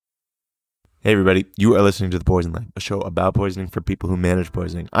Hey everybody, you are listening to The Poison Lab, a show about poisoning for people who manage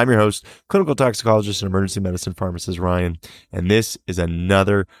poisoning. I'm your host, clinical toxicologist and emergency medicine pharmacist Ryan, and this is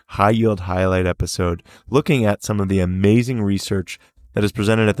another high-yield highlight episode looking at some of the amazing research that is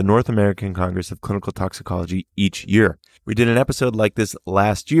presented at the North American Congress of Clinical Toxicology each year. We did an episode like this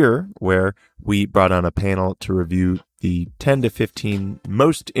last year where we brought on a panel to review the 10 to 15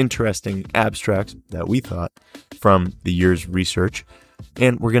 most interesting abstracts that we thought from the year's research.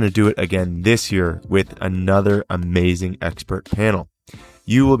 And we're going to do it again this year with another amazing expert panel.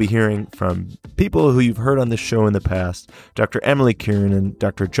 You will be hearing from people who you've heard on this show in the past, Dr. Emily Kiernan,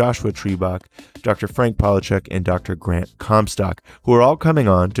 Dr. Joshua Trebach, Dr. Frank Polachek, and Dr. Grant Comstock, who are all coming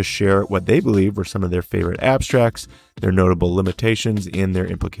on to share what they believe were some of their favorite abstracts, their notable limitations, and their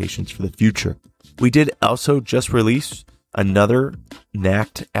implications for the future. We did also just release another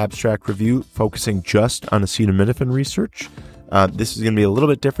NACCT abstract review focusing just on acetaminophen research. This is going to be a little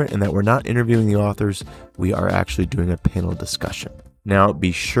bit different in that we're not interviewing the authors. We are actually doing a panel discussion. Now,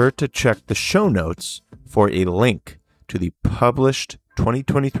 be sure to check the show notes for a link to the published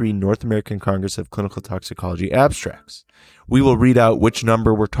 2023 North American Congress of Clinical Toxicology abstracts. We will read out which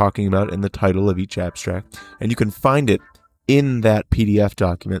number we're talking about in the title of each abstract, and you can find it in that PDF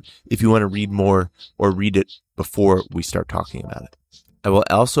document if you want to read more or read it before we start talking about it. I will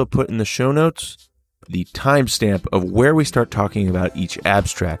also put in the show notes the timestamp of where we start talking about each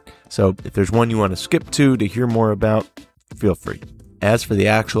abstract. So if there's one you want to skip to hear more about, feel free. As for the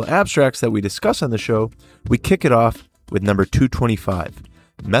actual abstracts that we discuss on the show, we kick it off with number 225,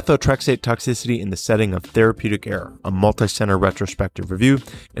 Methotrexate Toxicity in the Setting of Therapeutic Error, a multi-center retrospective review,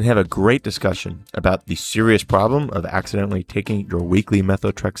 and have a great discussion about the serious problem of accidentally taking your weekly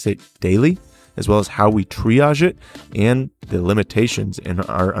methotrexate daily, as well as how we triage it and the limitations in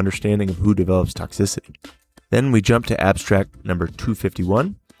our understanding of who develops toxicity. Then we jump to abstract number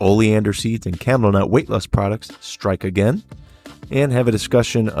 251, Oleander seeds and camel nut weight loss products strike again, and have a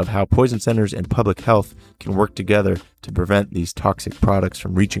discussion of how poison centers and public health can work together to prevent these toxic products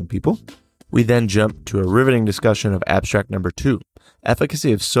from reaching people. We then jump to a riveting discussion of abstract number 2,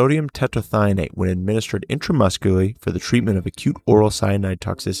 efficacy of sodium tetrathionate when administered intramuscularly for the treatment of acute oral cyanide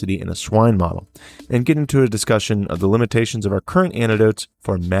toxicity in a swine model, and get into a discussion of the limitations of our current antidotes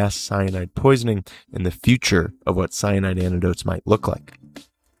for mass cyanide poisoning and the future of what cyanide antidotes might look like.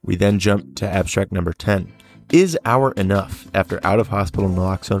 We then jump to abstract number 10, Is Hour Enough After Out-of-Hospital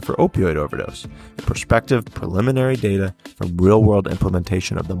Naloxone for Opioid Overdose? Prospective preliminary data from real-world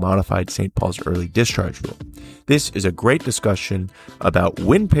implementation of the modified St. Paul's early discharge rule. This is a great discussion about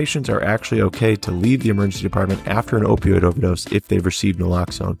when patients are actually okay to leave the emergency department after an opioid overdose if they've received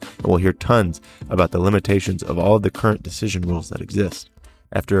naloxone, and we'll hear tons about the limitations of all of the current decision rules that exist.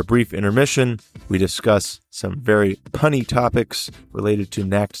 After a brief intermission, we discuss some very punny topics related to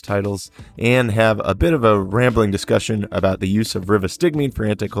NACCT titles and have a bit of a rambling discussion about the use of rivastigmine for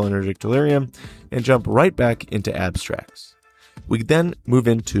anticholinergic delirium and jump right back into abstracts. We then move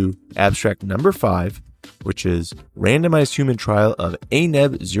into abstract number 5, which is randomized human trial of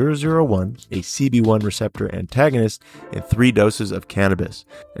ANEB001, a CB1 receptor antagonist, in 3 doses of cannabis,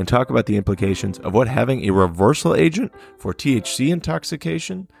 and talk about the implications of what having a reversal agent for THC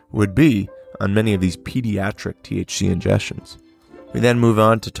intoxication would be on many of these pediatric THC ingestions. We then move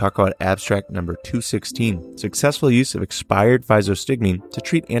on to talk about abstract number 216, successful use of expired physostigmine to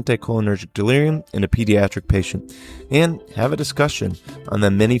treat anticholinergic delirium in a pediatric patient, and have a discussion on the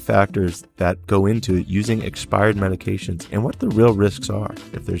many factors that go into using expired medications and what the real risks are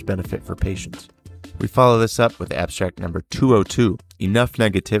if there's benefit for patients. We follow this up with abstract number 202, Enough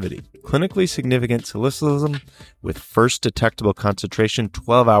Negativity, clinically significant salicylism with first detectable concentration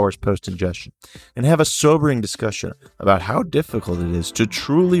 12 hours post-ingestion, and have a sobering discussion about how difficult it is to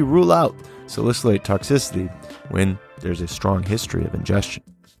truly rule out salicylate toxicity when there's a strong history of ingestion.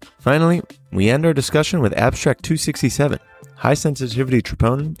 Finally, we end our discussion with abstract 267, high sensitivity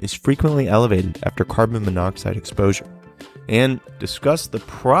troponin is frequently elevated after carbon monoxide exposure, and discuss the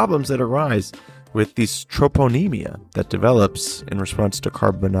problems that arise with this troponemia that develops in response to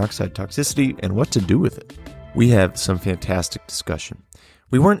carbon monoxide toxicity and what to do with it. We have some fantastic discussion.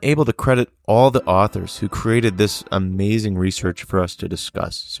 We weren't able to credit all the authors who created this amazing research for us to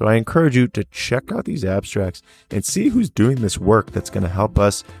discuss, so I encourage you to check out these abstracts and see who's doing this work that's going to help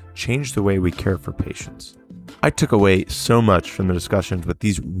us change the way we care for patients. I took away so much from the discussions with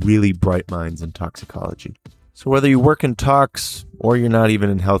these really bright minds in toxicology. So whether you work in tox or you're not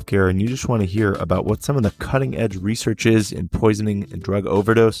even in healthcare and you just want to hear about what some of the cutting edge research is in poisoning and drug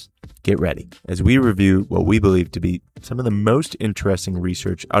overdose, get ready as we review what we believe to be some of the most interesting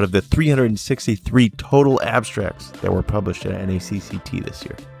research out of the 363 total abstracts that were published at NACCT this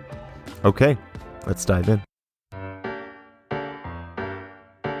year. Okay, let's dive in.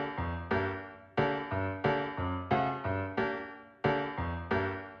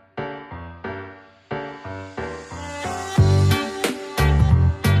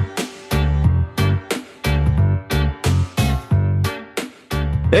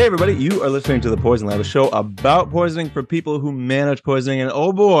 Hey everybody, you are listening to The Poison Lab, a show about poisoning for people who manage poisoning. And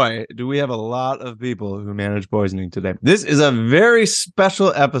oh boy, do we have a lot of people who manage poisoning today. This is a very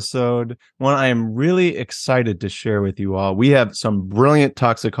special episode, one I am really excited to share with you all. We have some brilliant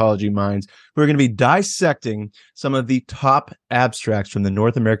toxicology minds who are going to be dissecting some of the top abstracts from the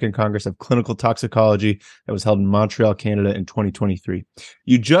North American Congress of Clinical Toxicology that was held in Montreal, Canada in 2023.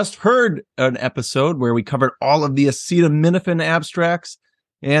 You just heard an episode where we covered all of the acetaminophen abstracts.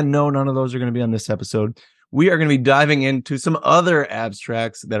 And no, none of those are going to be on this episode. We are going to be diving into some other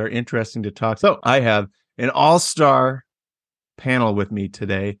abstracts that are interesting to talk. So I have an all-star panel with me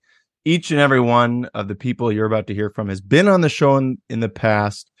today. Each and every one of the people you're about to hear from has been on the show in the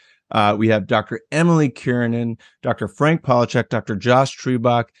past. We have Dr. Emily Kiernan, Dr. Frank Polachek, Dr. Josh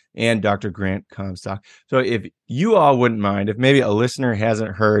Trebach, and Dr. Grant Comstock. So if you all wouldn't mind, if maybe a listener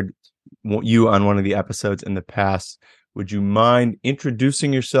hasn't heard you on one of the episodes in the past, would you mind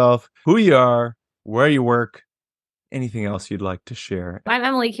introducing yourself, who you are, where you work, anything else you'd like to share? I'm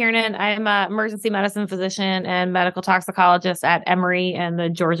Emily Kiernan. I'm an emergency medicine physician and medical toxicologist at Emory and the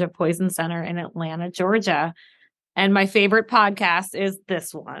Georgia Poison Center in Atlanta, Georgia. And my favorite podcast is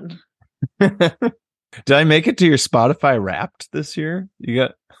this one. Did I make it to your Spotify Wrapped this year?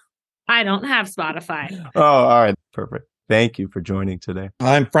 I don't have Spotify. Oh, all right. Perfect. Thank you for joining today.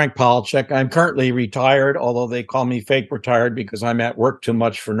 I'm Frank Polachek. I'm currently retired, although they call me fake retired because I'm at work too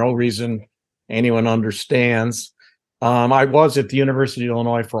much for no reason anyone understands. I was at the University of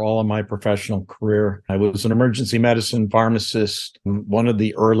Illinois for all of my professional career. I was an emergency medicine pharmacist, one of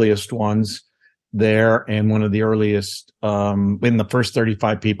the earliest ones there, and one of the earliest in the first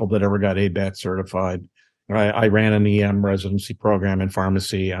 35 people that ever got ABAT certified. I ran an EM residency program in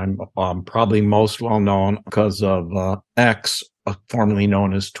pharmacy. I'm probably most well known because of X, formerly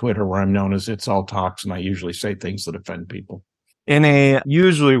known as Twitter, where I'm known as It's All Tox, and I usually say things that offend people. In a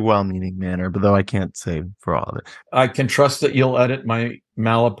usually well-meaning manner, but though I can't say for all of it. I can trust that you'll edit my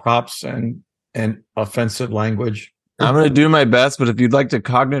malaprops and offensive language. I'm going to do my best, but if you'd like to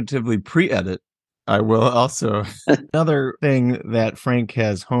cognitively pre-edit, I will also. Another thing that Frank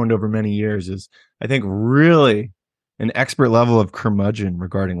has honed over many years is, I think, really an expert level of curmudgeon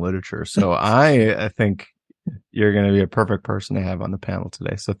regarding literature. So I think you're going to be a perfect person to have on the panel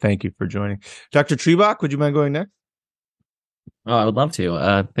today. So thank you for joining. Dr. Trebach, would you mind going next? Oh, I would love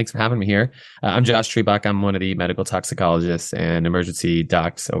to. Thanks for having me here. I'm Josh Trebach. I'm one of the medical toxicologists and emergency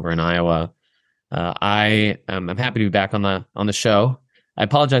docs over in Iowa. I'm happy to be back on the show. I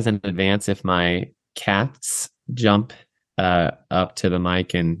apologize in advance if my cats jump up to the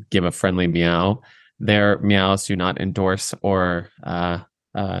mic and give a friendly meow. Their meows do not endorse or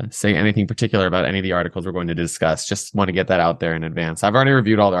say anything particular about any of the articles we're going to discuss. Just want to get that out there in advance. I've already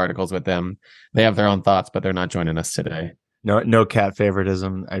reviewed all the articles with them. They have their own thoughts, but they're not joining us today. No cat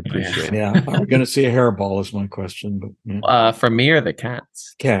favoritism. I appreciate it. Yeah, are we going to see a hairball is my question. But yeah. From me or the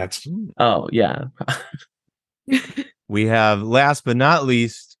cats? Cats. Oh, yeah. We have, last but not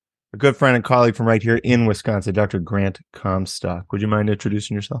least, a good friend and colleague from right here in Wisconsin, Dr. Grant Comstock. Would you mind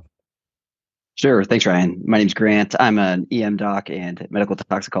introducing yourself? Sure. Thanks, Ryan. My name's Grant. I'm an EM doc and medical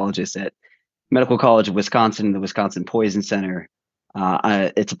toxicologist at Medical College of Wisconsin and the Wisconsin Poison Center.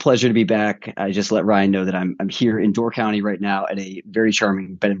 It's a pleasure to be back. I just let Ryan know that I'm here in Door County right now at a very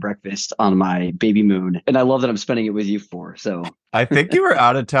charming bed and breakfast on my baby moon. And I love that I'm spending it with you four. So I think you were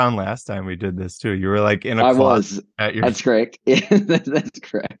out of town last time we did this too. You were like in a I was. At your... That's correct. Yeah, that's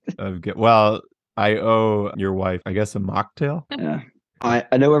correct. Well, I owe your wife, I guess, a mocktail. Yeah.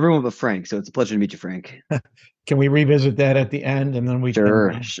 I know everyone but Frank, so it's a pleasure to meet you, Frank. Can we revisit that at the end and then we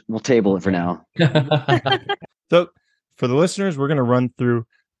Sure. We'll table it for now. So for the listeners, we're going to run through,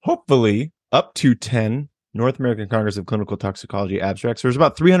 hopefully, up to 10 North American Congress of Clinical Toxicology abstracts. There's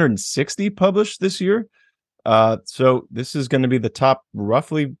about 360 published this year. So this is going to be the top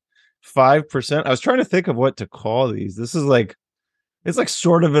roughly 5%. I was trying to think of what to call these. This is like, it's like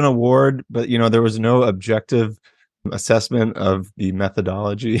sort of an award, but there was no objective assessment of the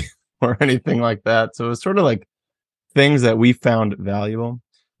methodology or anything like that. So it's sort of like things that we found valuable.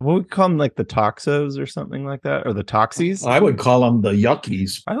 What would we call them, like the toxos or something like that, or the toxies? I would call them the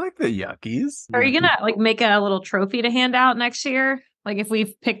yuckies. I like the yuckies. Are you gonna make a little trophy to hand out next year? Like if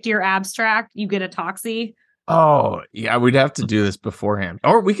we've picked your abstract, you get a toxie. Oh yeah, we'd have to do this beforehand,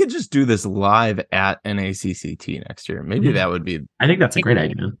 or we could just do this live at NACCT next year. Maybe that would be. I think that's a great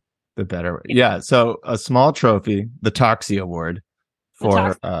idea. the better. Yeah. So a small trophy, the Toxie Award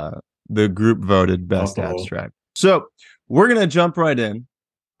for the group voted best abstract. So we're going to jump right in.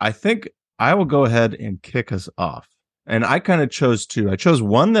 I think I will go ahead and kick us off. And I kind of chose two. I chose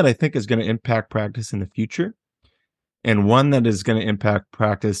one that I think is going to impact practice in the future, and one that is going to impact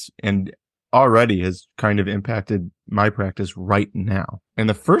practice and already has kind of impacted my practice right now. And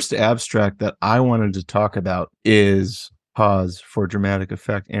the first abstract that I wanted to talk about is, pause for dramatic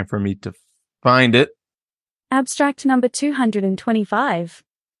effect and for me to find it. Abstract number 225.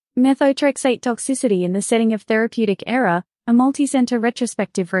 Methotrexate toxicity in the setting of therapeutic error, a multi-center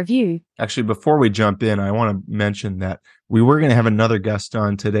retrospective review. Actually, before we jump in, I want to mention that we were going to have another guest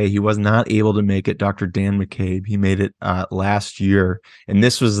on today. He was not able to make it, Dr. Dan McCabe. He made it last year. And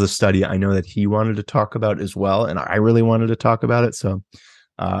this was the study I know that he wanted to talk about as well. And I really wanted to talk about it. So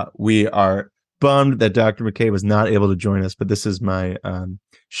we are bummed that Dr. McCabe was not able to join us. But this is my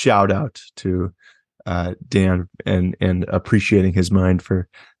shout out to Dan and appreciating his mind for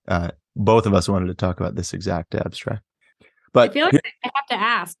both of us wanted to talk about this exact abstract. But I feel like I have to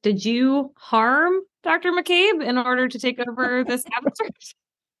ask, did you harm Dr. McCabe in order to take over this abstract?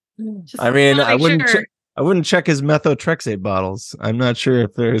 I mean, I wouldn't check his methotrexate bottles. I'm not sure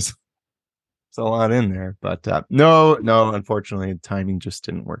if there's a lot in there, but no, unfortunately, timing just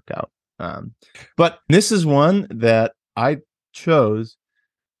didn't work out. But this is one that I chose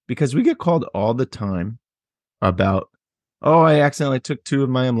because we get called all the time about, oh, I accidentally took 2 of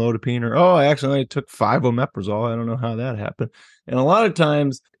my amlodipine, or, oh, I accidentally took 5 omeprazole. I don't know how that happened. And a lot of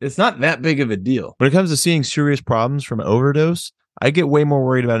times, it's not that big of a deal. When it comes to seeing serious problems from overdose, I get way more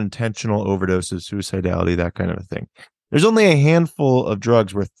worried about intentional overdoses, suicidality, that kind of a thing. There's only a handful of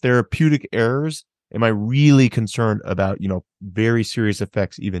drugs where therapeutic errors am I really concerned about, very serious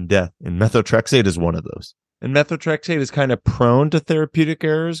effects, even death. And methotrexate is one of those. And methotrexate is kind of prone to therapeutic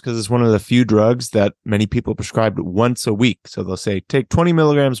errors because it's one of the few drugs that many people prescribed once a week. So they'll say, take 20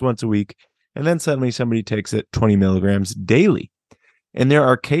 milligrams once a week, and then suddenly somebody takes it 20 milligrams daily. And there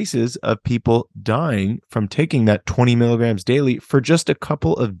are cases of people dying from taking that 20 milligrams daily for just a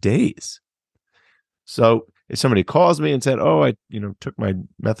couple of days. So if somebody calls me and said, oh, I took my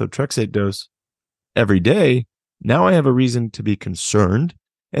methotrexate dose every day, now I have a reason to be concerned.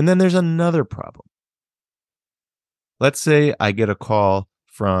 And then there's another problem. Let's say I get a call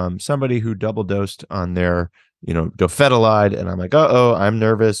from somebody who double dosed on their, dofetilide, and I'm like, I'm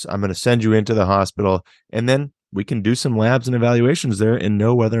nervous. I'm going to send you into the hospital. And then we can do some labs and evaluations there and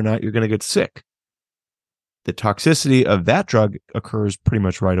know whether or not you're going to get sick. The toxicity of that drug occurs pretty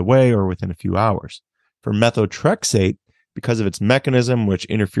much right away or within a few hours. For methotrexate, because of its mechanism, which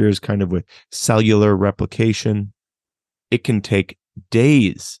interferes kind of with cellular replication, it can take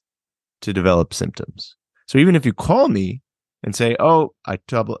days to develop symptoms. So even if you call me and say, oh, I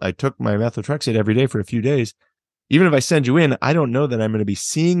took my methotrexate every day for a few days, even if I send you in, I don't know that I'm going to be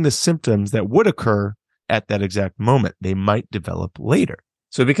seeing the symptoms that would occur at that exact moment. They might develop later.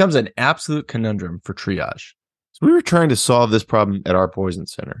 So it becomes an absolute conundrum for triage. So we were trying to solve this problem at our poison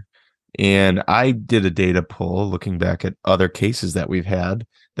center. And I did a data pull looking back at other cases that we've had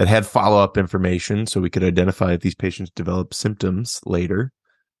that had follow-up information so we could identify if these patients develop symptoms later.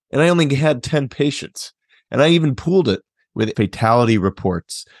 And I only had 10 patients. And I even pooled it with fatality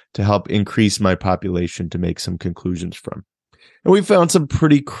reports to help increase my population to make some conclusions from. And we found some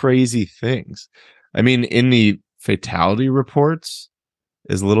pretty crazy things. I mean, in the fatality reports,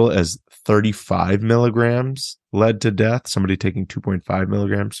 as little as 35 milligrams led to death, somebody taking 2.5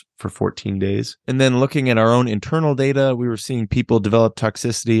 milligrams for 14 days. And then looking at our own internal data, we were seeing people develop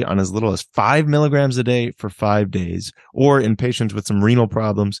toxicity on as little as 5 milligrams a day for 5 days, or in patients with some renal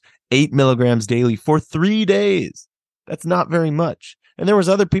problems, 8 milligrams daily for 3 days. That's not very much. And there was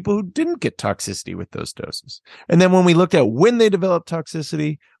other people who didn't get toxicity with those doses. And then when we looked at when they developed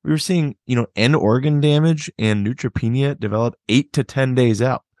toxicity, we were seeing, end organ damage and neutropenia develop 8 to 10 days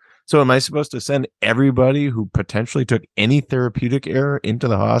out. So am I supposed to send everybody who potentially took any therapeutic error into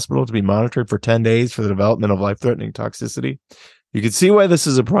the hospital to be monitored for 10 days for the development of life-threatening toxicity? You can see why this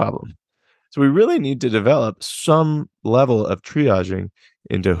is a problem. So we really need to develop some level of triaging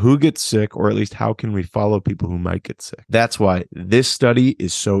into who gets sick, or at least how can we follow people who might get sick. That's why this study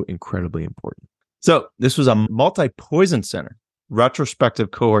is so incredibly important. So this was a multi-poison center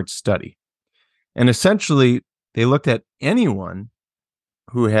retrospective cohort study. And essentially, they looked at anyone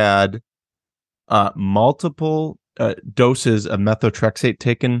who had multiple doses of methotrexate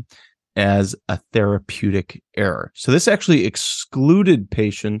taken as a therapeutic error. So this actually excluded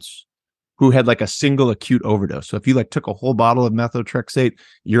patients who had like a single acute overdose. So if you like took a whole bottle of methotrexate,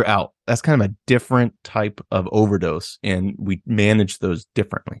 you're out. That's kind of a different type of overdose, and we managed those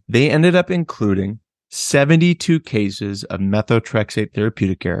differently. They ended up including 72 cases of methotrexate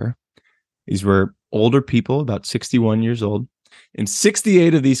therapeutic error. These were older people, about 61 years old. In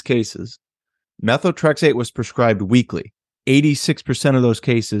 68 of these cases, methotrexate was prescribed weekly. 86% of those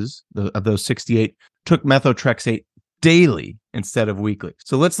cases, of those 68, took methotrexate daily instead of weekly.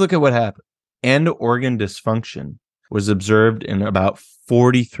 So let's look at what happened. End organ dysfunction was observed in about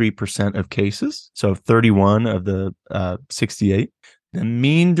 43% of cases, so 31 of the 68. The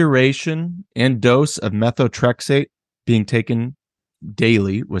mean duration and dose of methotrexate being taken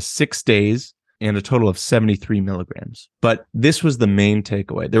daily was 6 days and a total of 73 milligrams. But this was the main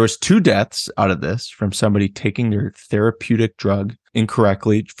takeaway. There was 2 deaths out of this from somebody taking their therapeutic drug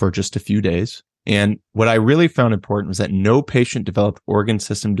incorrectly for just a few days. And what I really found important was that no patient developed organ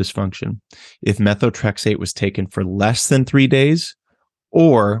system dysfunction if methotrexate was taken for less than 3 days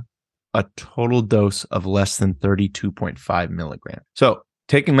or a total dose of less than 32.5 milligrams. So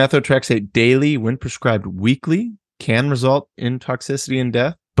taking methotrexate daily when prescribed weekly can result in toxicity and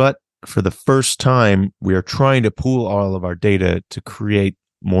death, but for the first time, we are trying to pool all of our data to create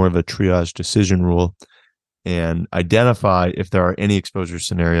more of a triage decision rule and identify if there are any exposure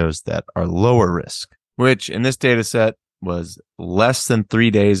scenarios that are lower risk, which in this data set was less than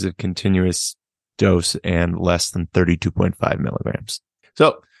 3 days of continuous dose and less than 32.5 milligrams.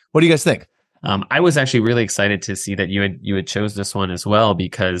 So what do you guys think? I was actually really excited to see that you had chose this one as well,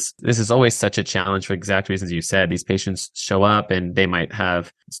 because this is always such a challenge for exact reasons you said. These patients show up and they might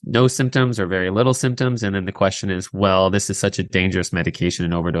have no symptoms or very little symptoms. And then the question is, well, this is such a dangerous medication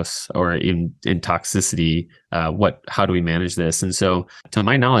in overdose or in toxicity. How do we manage this? And so to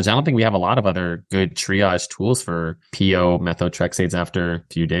my knowledge, I don't think we have a lot of other good triage tools for PO methotrexates after a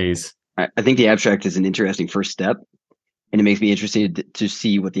few days. I think the abstract is an interesting first step. And it makes me interested to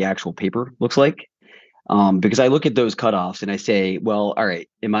see what the actual paper looks like. Because I look at those cutoffs and I say, well, all right,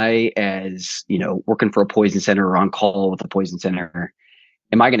 am I, as working for a poison center or on call with a poison center,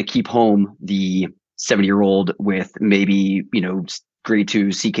 am I going to keep home the 70-year-old with maybe, grade 2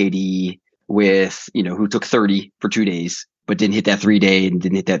 CKD with, who took 30 for 2 days, but didn't hit that 3-day and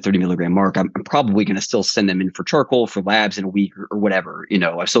didn't hit that 30 milligram mark? I'm probably going to still send them in for charcoal for labs in a week or whatever.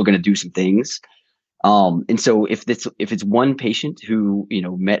 I'm still going to do some things. And so if it's one patient who,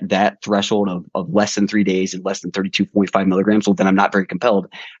 met that threshold of less than 3 days and less than 32.5 milligrams, well, then I'm not very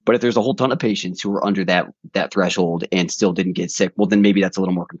compelled. But if there's a whole ton of patients who are under that threshold and still didn't get sick, well, then maybe that's a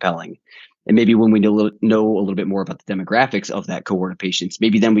little more compelling. And maybe when we know a little bit more about the demographics of that cohort of patients,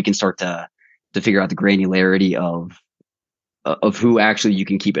 maybe then we can start to figure out the granularity of who actually you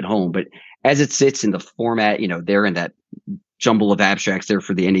can keep at home. But as it sits in the format, they're in that jumble of abstracts there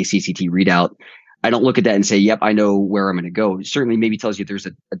for the NACCT readout. I don't look at that and say, yep, I know where I'm going to go. It certainly maybe tells you there's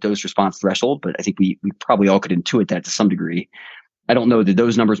a dose response threshold, but I think we probably all could intuit that to some degree. I don't know that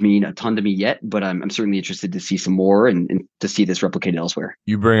those numbers mean a ton to me yet, but I'm certainly interested to see some more and to see this replicated elsewhere.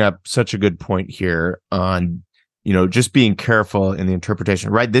 You bring up such a good point here on, just being careful in the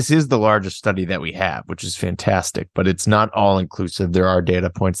interpretation, right? This is the largest study that we have, which is fantastic, but it's not all inclusive. There are data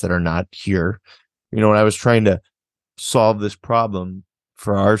points that are not here. When I was trying to solve this problem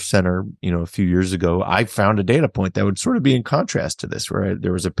for our center, a few years ago, I found a data point that would sort of be in contrast to this, where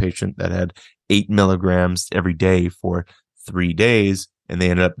there was a patient that had 8 milligrams every day for 3 days, and they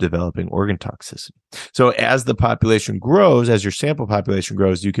ended up developing organ toxicity. So as the population grows, as your sample population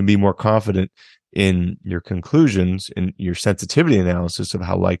grows, you can be more confident in your conclusions and your sensitivity analysis of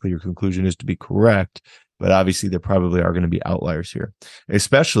how likely your conclusion is to be correct. But obviously, there probably are going to be outliers here,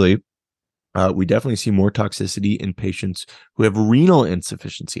 especially we definitely see more toxicity in patients who have renal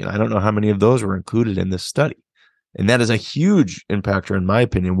insufficiency. And I don't know how many of those were included in this study. And that is a huge impactor, in my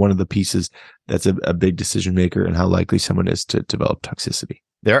opinion, one of the pieces that's a big decision maker in how likely someone is to develop toxicity.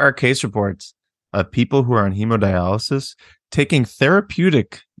 There are case reports of people who are on hemodialysis taking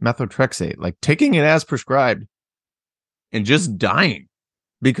therapeutic methotrexate, like taking it as prescribed, and just dying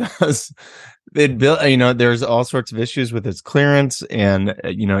because there's all sorts of issues with its clearance, and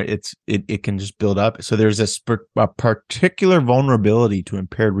it can just build up. So there's a particular vulnerability to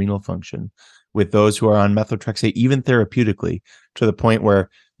impaired renal function with those who are on methotrexate, even therapeutically, to the point where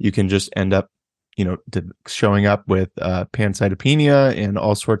you can just end up, showing up with pancytopenia and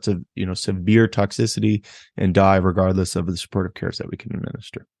all sorts of, severe toxicity and die regardless of the supportive cares that we can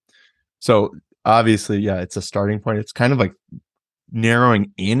administer. So obviously, yeah, it's a starting point. It's kind of like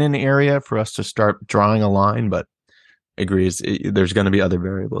narrowing in an area for us to start drawing a line, but I agree, there's going to be other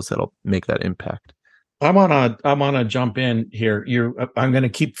variables that'll make that impact. I wanna jump in here. I'm going to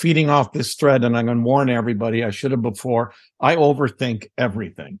keep feeding off this thread, and I'm going to warn everybody. I should have before. I overthink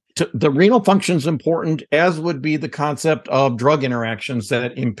everything. The renal function is important, as would be the concept of drug interactions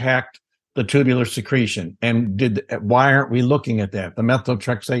that impact the tubular secretion. And why aren't we looking at that? The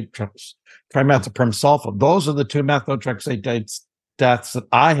methotrexate, trimethoprim sulfa. Those are the two methotrexate deaths that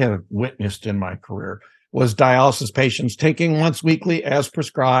I have witnessed in my career. Was dialysis patients taking once weekly as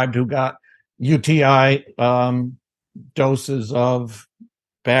prescribed who got UTI doses of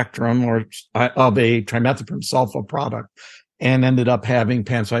Bactrim or of a trimethoprim sulfa product and ended up having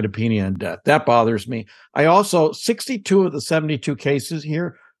pancytopenia and death. That bothers me. 62 of the 72 cases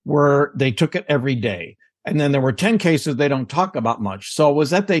here they took it every day. And then there were 10 cases they don't talk about much. So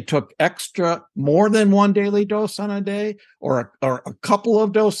was that they took more than one daily dose on a day or a couple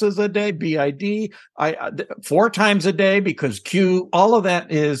of doses a day, BID, 4 times a day because Q, all of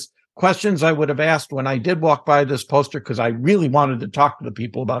that is questions I would have asked when I did walk by this poster because I really wanted to talk to the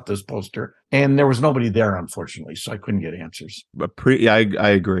people about this poster. And there was nobody there, unfortunately, so I couldn't get answers. But I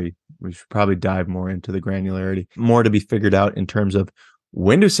agree. We should probably dive more into the granularity. More to be figured out in terms of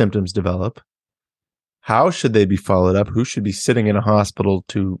when do symptoms develop? How should they be followed up? Who should be sitting in a hospital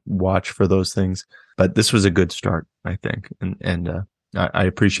to watch for those things? But this was a good start, I think. And I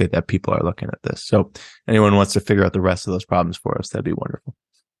appreciate that people are looking at this. So anyone wants to figure out the rest of those problems for us, that'd be wonderful.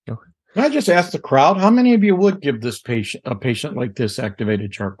 Okay. Can I just ask the crowd, how many of you would give a patient like this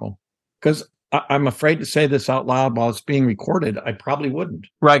activated charcoal? Because I'm afraid to say this out loud while it's being recorded. I probably wouldn't.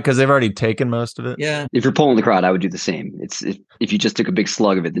 Right, because they've already taken most of it. Yeah. If you're polling the crowd, I would do the same. If you just took a big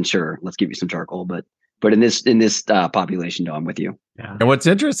slug of it, then sure, let's give you some charcoal. But in this population, no, I'm with you. Yeah. And what's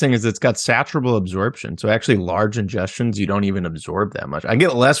interesting is it's got saturable absorption. So actually large ingestions, you don't even absorb that much. I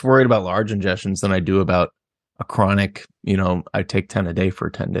get less worried about large ingestions than I do about a chronic, I take 10 a day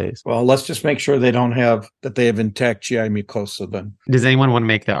for 10 days. Well, let's just make sure they have intact GI mucosa then. Does anyone want to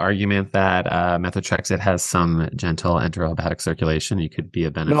make the argument that methotrexate has some gentle enterohepatic circulation? You could be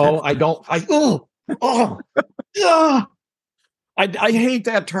a benefit. No, I don't. I hate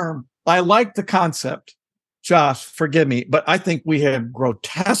that term. I like the concept. Josh, forgive me, but I think we have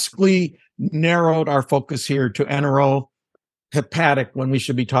grotesquely narrowed our focus here to enterohepatic when we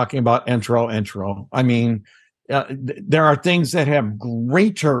should be talking about entero. I mean, there are things that have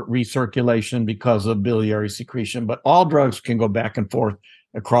greater recirculation because of biliary secretion, but all drugs can go back and forth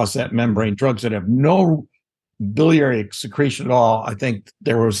across that membrane. Drugs that have no biliary secretion at all. I think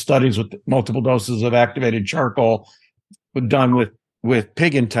there were studies with multiple doses of activated charcoal done with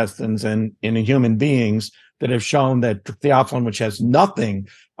pig intestines and in human beings that have shown that theophylline, which has nothing,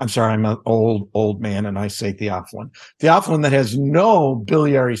 I'm sorry, I'm an old man and I say theophylline that has no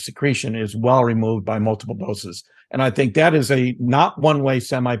biliary secretion is well removed by multiple doses. And I think that is a not one-way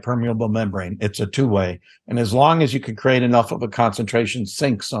semi-permeable membrane. It's a two-way. And as long as you can create enough of a concentration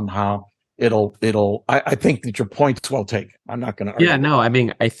sink somehow, I think that your point's well taken. I'm not going to argue. Yeah, no, I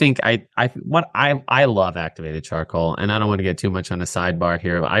mean, I think I love activated charcoal, and I don't want to get too much on a sidebar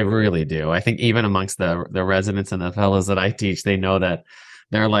here, but I really do. I think even amongst the residents and the fellows that I teach, they know that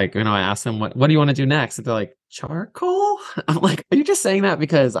they're like, I ask them, what do you want to do next? And they're like, charcoal? I'm like, are you just saying that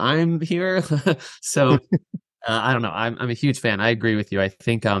because I'm here? So I don't know. I'm a huge fan. I agree with you. I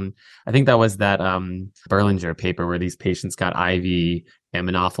think that was that Berlinger paper where these patients got IV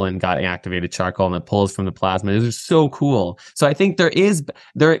aminophylline, got activated charcoal, and it pulls from the plasma. It was so cool. So I think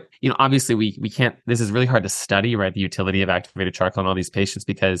obviously we can't, this is really hard to study, right? The utility of activated charcoal in all these patients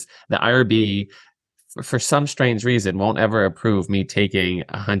because the IRB, for some strange reason, won't ever approve me taking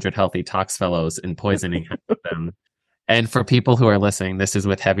 100 healthy tox fellows and poisoning them. And for people who are listening, this is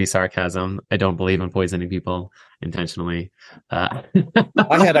with heavy sarcasm. I don't believe in poisoning people intentionally. I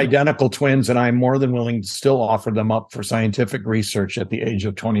had identical twins, and I'm more than willing to still offer them up for scientific research at the age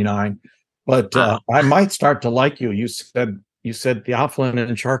of 29. But I might start to like you. You said theophylline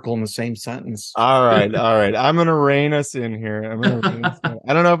and charcoal in the same sentence. All right. I'm going to rein us in here.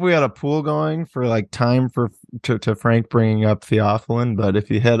 I don't know if we had a pool going for like time to Frank bringing up theophylline, but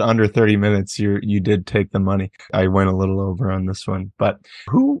if you had under 30 minutes, you did take the money. I went a little over on this one, but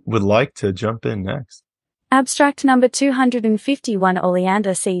who would like to jump in next? Abstract number 251,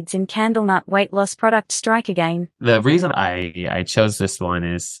 oleander seeds in candlenut weight loss product strike again. The reason I chose this one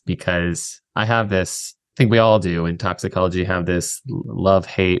is because I have this, I think we all do in toxicology, have this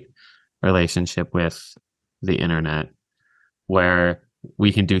love-hate relationship with the internet where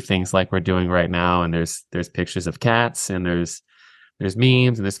we can do things like we're doing right now, and there's pictures of cats, and there's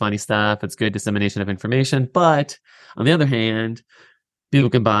memes, and there's funny stuff. It's good dissemination of information. But on the other hand, people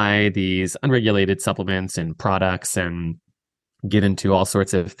can buy these unregulated supplements and products and get into all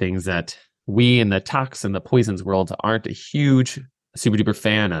sorts of things that we in the tox and the poisons world aren't a huge super duper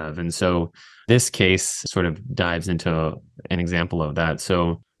fan of. And so this case sort of dives into an example of that.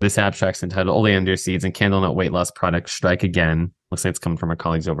 So this abstract's entitled Oleander Seeds and Candle Nut Weight Loss Products Strike Again. Looks like it's coming from our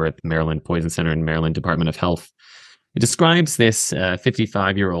colleagues over at the Maryland Poison Center and Maryland Department of Health. It describes this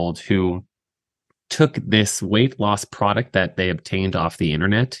 55-year-old who took this weight loss product that they obtained off the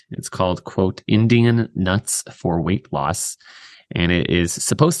internet. It's called, quote, Indian Nuts for Weight Loss. And it is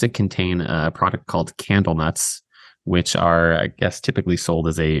supposed to contain a product called candle nuts, which are, I guess, typically sold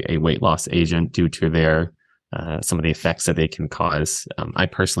as a weight loss agent due to their some of the effects that they can cause. I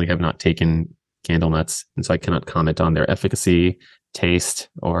personally have not taken candle nuts, and so I cannot comment on their efficacy, taste,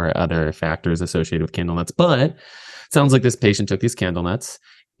 or other factors associated with candle nuts. But it sounds like this patient took these candle nuts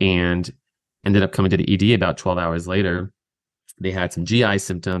and ended up coming to the ED about 12 hours later. They had some GI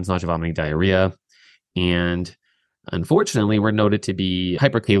symptoms, nausea, vomiting, diarrhea, and unfortunately were noted to be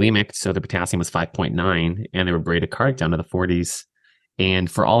hyperkalemic. So the potassium was 5.9 and they were bradycardic down to the 40s. And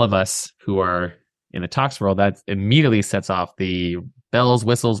for all of us who are in the tox world, that immediately sets off the bells,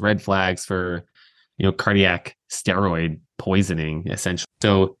 whistles, red flags for, cardiac steroid poisoning, essentially.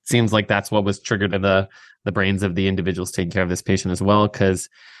 So it seems like that's what was triggered in the brains of the individuals taking care of this patient as well, because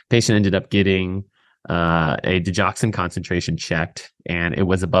patient ended up getting a digoxin concentration checked, and it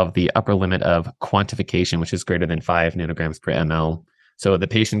was above the upper limit of quantification, which is greater than 5 nanograms per ml. So the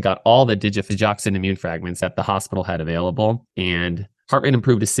patient got all the digoxin immune fragments that the hospital had available, and heart rate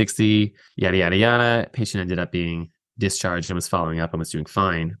improved to 60, yada, yada, yada. Patient ended up being discharged and was following up and was doing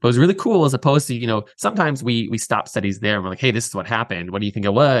fine. But it was really cool, as opposed to, sometimes we stop studies there and we're like, hey, this is what happened. What do you think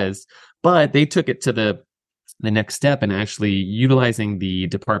it was? But they took it to the next step, and actually utilizing the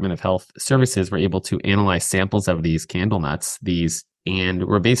Department of Health Services, were able to analyze samples of these candle nuts, and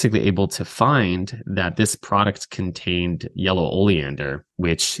we're basically able to find that this product contained yellow oleander,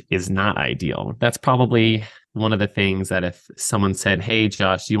 which is not ideal. That's probably one of the things that if someone said, hey,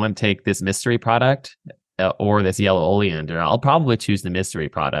 Josh, do you want to take this mystery product or this yellow oleander? I'll probably choose the mystery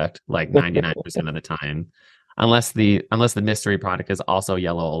product like 99% of the time, unless the mystery product is also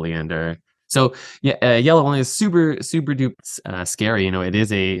yellow oleander. So yeah, yellow oleander is super duper scary.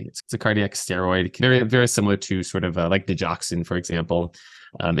 It's a cardiac steroid, very very similar to sort of like digoxin, for example.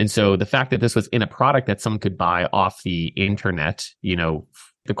 And so the fact that this was in a product that someone could buy off the internet,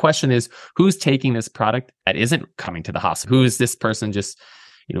 the question is, who's taking this product that isn't coming to the hospital? Who is this person just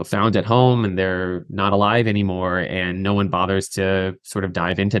found at home and they're not alive anymore, and no one bothers to sort of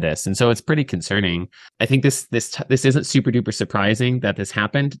dive into this? And so it's pretty concerning. I think this isn't super duper surprising that this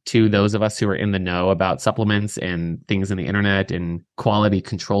happened to those of us who are in the know about supplements and things on the internet and quality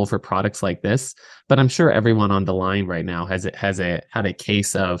control for products like this. But I'm sure everyone on the line right now had a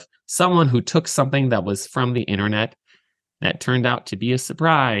case of someone who took something that was from the internet that turned out to be a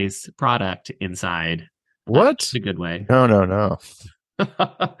surprise product inside. What? In a good way. No.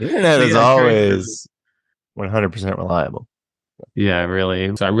 The internet is always 100% reliable. Yeah,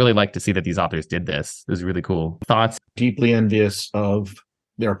 really. So I really like to see that these authors did this. It was really cool. Thoughts? Deeply envious of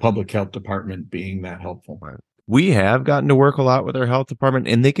their public health department being that helpful. We have gotten to work a lot with our health department,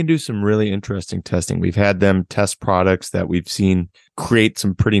 and they can do some really interesting testing. We've had them test products that we've seen create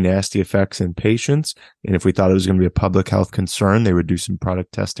some pretty nasty effects in patients. And if we thought it was going to be a public health concern, they would do some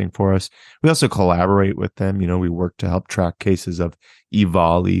product testing for us. We also collaborate with them. We work to help track cases of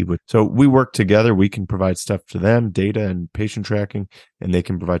EVOLI. So we work together. We can provide stuff to them, data and patient tracking, and they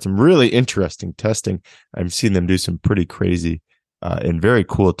can provide some really interesting testing. I've seen them do some pretty crazy and very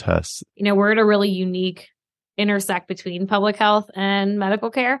cool tests. We're at a really unique intersect between public health and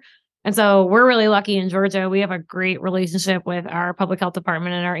medical care. And so we're really lucky in Georgia. We have a great relationship with our public health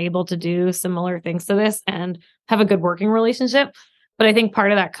department and are able to do similar things to this and have a good working relationship. But I think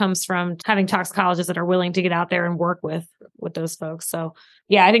part of that comes from having toxicologists that are willing to get out there and work with those folks. So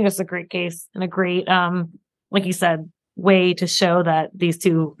yeah, I think this is a great case and a great, like you said, way to show that these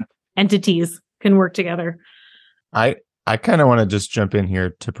two entities can work together. I kind of want to just jump in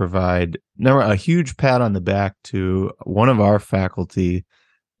here to provide a huge pat on the back to one of our faculty,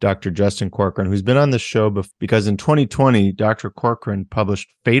 Dr. Justin Corcoran, who's been on the show because in 2020, Dr. Corcoran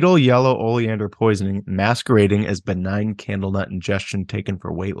published Fatal Yellow Oleander Poisoning Masquerading as Benign Candle Nut Ingestion Taken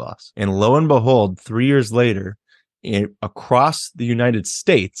for Weight Loss. And lo and behold, 3 years later, across the United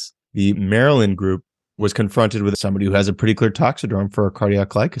States, the Maryland group was confronted with somebody who has a pretty clear toxidrome for a cardiac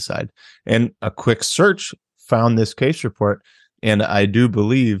glycoside. And a quick search found this case report, and I do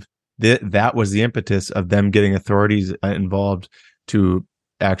believe that was the impetus of them getting authorities involved to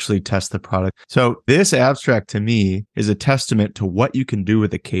actually test the product. So this abstract to me is a testament to what you can do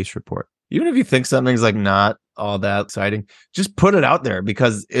with a case report. Even if you think something's like not all that exciting, just put it out there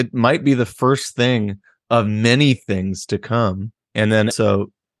because it might be the first thing of many things to come. And then,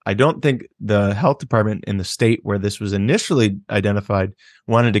 so I don't think the health department in the state where this was initially identified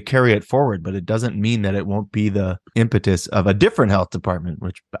wanted to carry it forward, but it doesn't mean that it won't be the impetus of a different health department,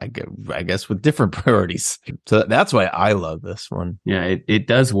 which I guess with different priorities. So that's why I love this one. Yeah, it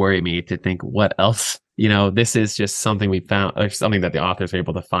does worry me to think what else. This is just something we found, or something that the authors were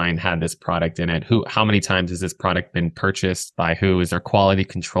able to find had this product in it. How many times has this product been purchased by who? Is there quality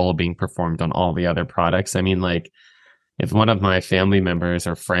control being performed on all the other products? I mean, like, if one of my family members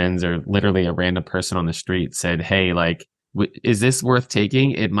or friends or literally a random person on the street said, hey, like, is this worth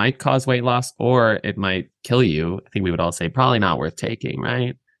taking? It might cause weight loss or it might kill you. I think we would all say probably not worth taking,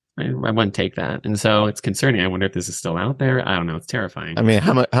 right? I wouldn't take that. And so it's concerning. I wonder if this is still out there. I don't know. It's terrifying. I mean,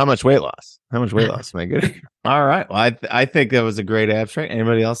 how much weight loss? How much weight loss am I getting? All right. Well, I think that was a great abstract.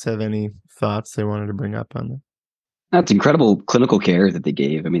 Anybody else have any thoughts they wanted to bring up on that? That's incredible clinical care that they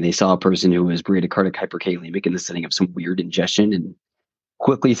gave. I mean, they saw a person who was bradycardic hyperkalemic in the setting of some weird ingestion and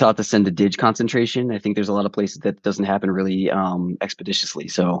quickly thought to send a DIG concentration. I think there's a lot of places that doesn't happen really expeditiously.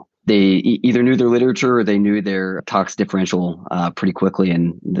 So they either knew their literature or they knew their tox differential pretty quickly,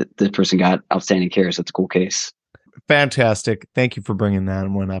 and the person got outstanding care. So it's a cool case. Fantastic. Thank you for bringing that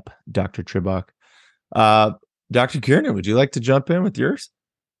one up, Dr. Tribach. Dr. Kiernan, would you like to jump in with yours?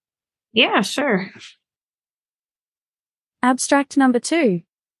 Yeah, sure. Abstract number 2.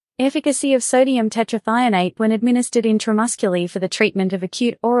 Efficacy of sodium tetrathionate when administered intramuscularly for the treatment of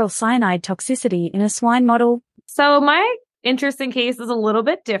acute oral cyanide toxicity in a swine model. So my interesting case is a little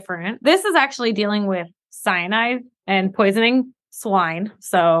bit different. This is actually dealing with cyanide and poisoning swine.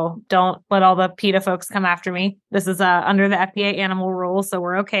 So don't let all the PETA folks come after me. This is under the FDA animal rules, so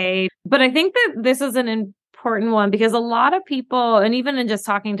we're okay. But I think that this is an important one because a lot of people, and even in just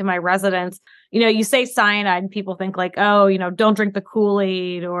talking to my residents, you say cyanide and people think like, oh, don't drink the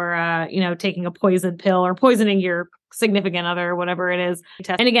Kool-Aid or, taking a poison pill or poisoning your significant other, or whatever it is.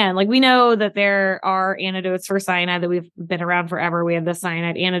 And again, like we know that there are antidotes for cyanide that we've been around forever. We have the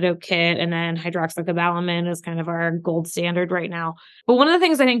cyanide antidote kit, and then hydroxycobalamin is kind of our gold standard right now. But one of the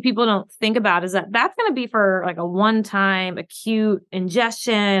things I think people don't think about is that that's going to be for like a one-time acute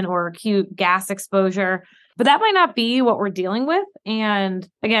ingestion or acute gas exposure. But that might not be what we're dealing with. And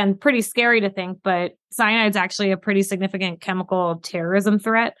again, pretty scary to think, but cyanide is actually a pretty significant chemical terrorism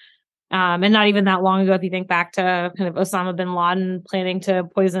threat. And not even that long ago, if you think back to kind of Osama bin Laden planning to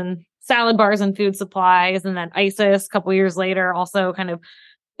poison salad bars and food supplies, and then ISIS a couple years later also kind of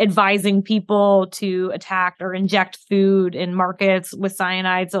advising people to attack or inject food in markets with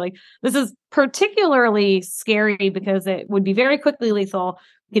cyanide. So like this is particularly scary because it would be very quickly lethal,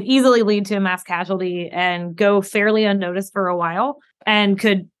 could easily lead to a mass casualty and go fairly unnoticed for a while, and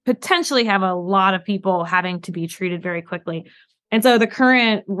could potentially have a lot of people having to be treated very quickly. And so the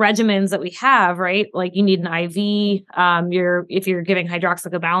current regimens that we have, right? Like you need an IV. If you're giving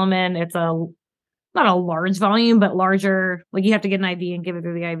hydroxycobalamin, it's not a large volume, but larger. Like you have to get an IV and give it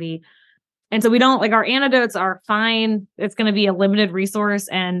through the IV. And so we don't, like, our antidotes are fine. It's going to be a limited resource,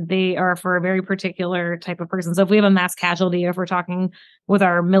 and they are for a very particular type of person. So if we have a mass casualty, if we're talking with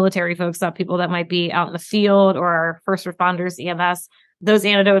our military folks, people that might be out in the field, or our first responders, EMS, those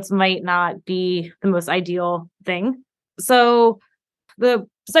antidotes might not be the most ideal thing. So the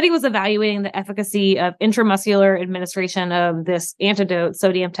study was evaluating the efficacy of intramuscular administration of this antidote,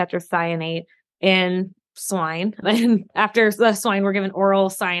 sodium tetrathionate, in swine. And after the swine were given oral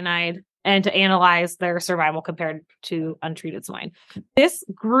cyanide, and to analyze their survival compared to untreated swine. This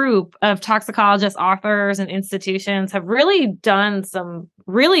group of toxicologists, authors, and institutions have really done some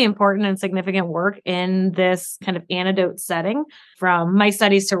really important and significant work in this kind of antidote setting, from mice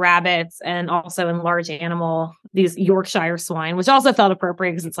studies to rabbits, and also in large animal, these Yorkshire swine, which also felt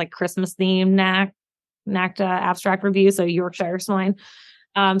appropriate because it's like Christmas themed NACCT abstract review, so Yorkshire swine.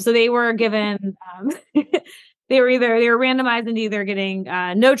 So they were given... They were randomized into either getting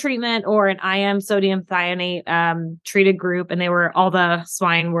no treatment or an IM sodium thionate treated group, and all the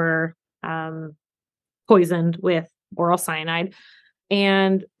swine were poisoned with oral cyanide.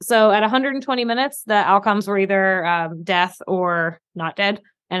 And so at 120 minutes, the outcomes were either death or not dead.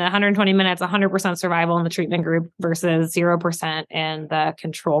 And at 120 minutes, 100% survival in the treatment group versus 0% in the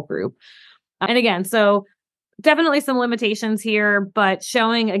control group. And again, so definitely some limitations here, but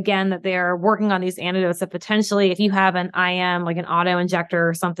showing again that they're working on these antidotes that potentially, if you have an IM, like an auto injector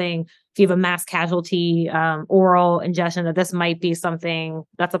or something, if you have a mass casualty oral ingestion, that this might be something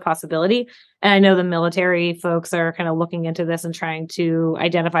that's a possibility. And I know the military folks are kind of looking into this and trying to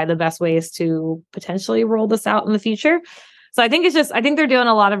identify the best ways to potentially roll this out in the future. So I think they're doing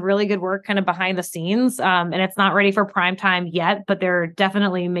a lot of really good work kind of behind the scenes. And it's not ready for prime time yet, but they're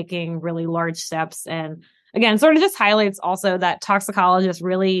definitely making really large steps. And again, sort of just highlights also that toxicologists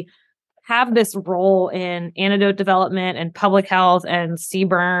really have this role in antidote development and public health and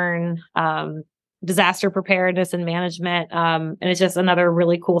CBRN, disaster preparedness and management. And it's just another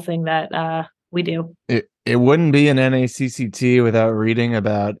really cool thing that we do. It wouldn't be an NACCT without reading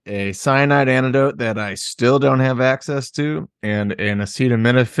about a cyanide antidote that I still don't have access to, and an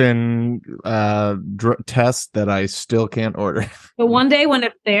acetaminophen test that I still can't order. But one day when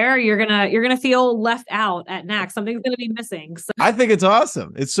it's there, you're gonna feel left out at NACCT. Something's gonna be missing. So. I think it's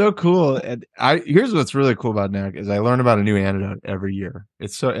awesome. It's so cool. And here's what's really cool about NACCT is I learn about a new antidote every year.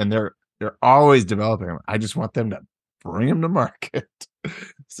 And they're always developing them. I just want them to bring them to market.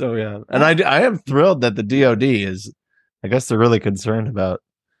 So yeah, and I am thrilled that the DoD is, I guess they're really concerned about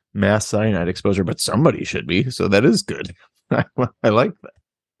mass cyanide exposure, but somebody should be. So that is good. I like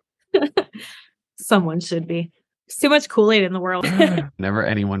that. Someone should be. There's too much Kool-Aid in the world. Whenever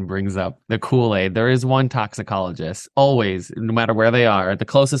anyone brings up the Kool-Aid, there is one toxicologist, always, no matter where they are. The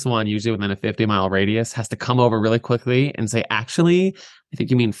closest one, usually within a 50-mile radius, has to come over really quickly and say, actually, I think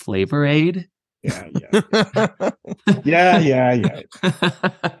you mean Flavor Aid. Yeah. Yeah.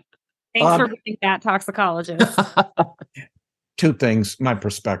 Thanks for being that toxicologist. Two things, my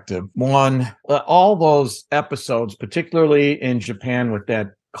perspective. One, all those episodes, particularly in Japan with that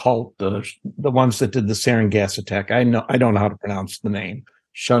cult, the ones that did the sarin gas attack. I don't know how to pronounce the name.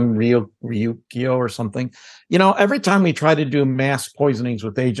 Ryukyo or something. Every time we try to do mass poisonings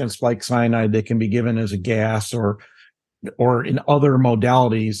with agents like cyanide, they can be given as a gas or in other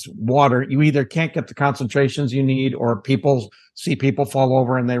modalities, water, you either can't get the concentrations you need, or people fall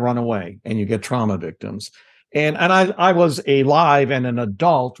over and they run away and you get trauma victims. And I was alive and an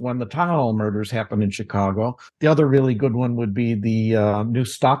adult when the Tahoe murders happened in Chicago. The other really good one would be the New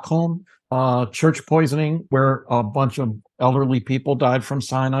Stockholm church poisoning, where a bunch of elderly people died from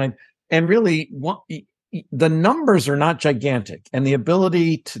cyanide. And really, the numbers are not gigantic, and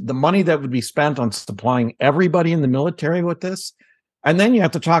the money that would be spent on supplying everybody in the military with this. And then you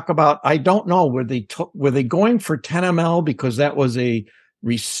have to talk about, I don't know, were they going for 10 ml because that was a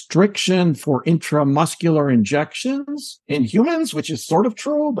restriction for intramuscular injections in humans, which is sort of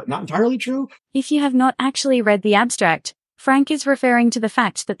true, but not entirely true. If you have not actually read the abstract, Frank is referring to the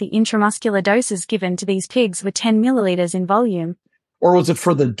fact that the intramuscular doses given to these pigs were 10 milliliters in volume. Or was it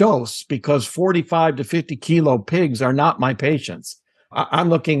for the dose? Because 45 to 50 kilo pigs are not my patients. I'm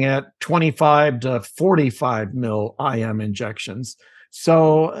looking at 25 to 45 mil IM injections.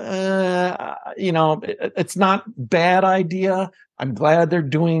 So, it's not a bad idea. I'm glad they're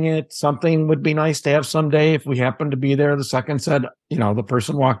doing it. Something would be nice to have someday if we happen to be there. The second said, the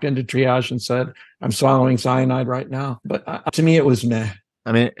person walked into triage and said, I'm swallowing cyanide right now. But to me, it was meh.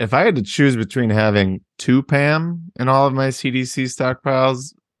 I mean, if I had to choose between having 2 PAM in all of my CDC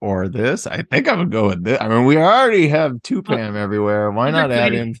stockpiles or this, I think I would go with this. I mean, we already have 2 PAM everywhere. Why not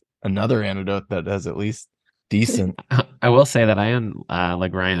add in another antidote that has at least decent? I will say that I am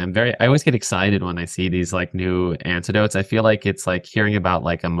like Ryan. I always get excited when I see these like new antidotes. I feel like it's like hearing about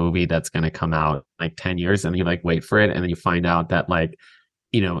like a movie that's going to come out like 10 years and you like wait for it. And then you find out that like,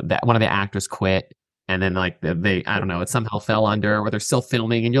 that one of the actors quit. And then like I don't know, it somehow fell under, or they're still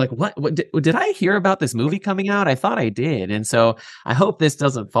filming. And you're like, what did I hear about this movie coming out? I thought I did. And so I hope this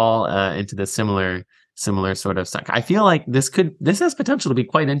doesn't fall into the similar sort of stuff. I feel like this has potential to be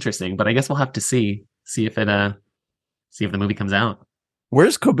quite interesting, but I guess we'll have to see if the movie comes out.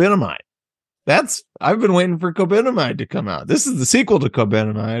 Where's cobinamide? I've been waiting for cobinamide to come out. This is the sequel to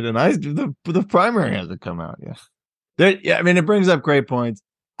cobinamide, and the primary hasn't come out yet. I mean, it brings up great points.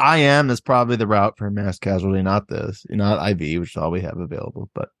 IM is probably the route for mass casualty, not IV, which is all we have available.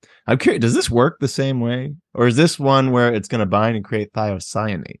 But I'm curious, does this work the same way? Or is this one where it's going to bind and create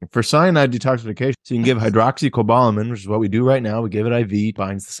thiocyanate? For cyanide detoxification, so you can give hydroxycobalamin, which is what we do right now. We give it IV,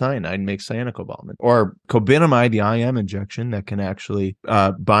 binds the cyanide, and makes cyanocobalamin. Or cobinamide, the IM injection, that can actually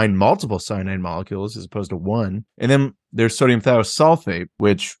bind multiple cyanide molecules as opposed to one. And then there's sodium thiosulfate,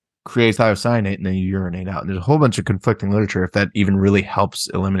 which creates thiocyanate and then you urinate out. And there's a whole bunch of conflicting literature if that even really helps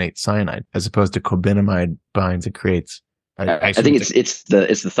eliminate cyanide, as opposed to cobinamide binds and creates. I think it's the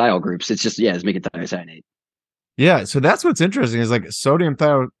thiol groups. It's just it's making thiocyanate. Yeah, so that's what's interesting is like sodium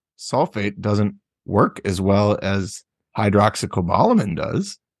thiosulfate doesn't work as well as hydroxycobalamin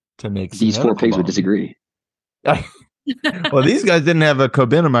does to make. These 4 pigs would disagree. Well, these guys didn't have a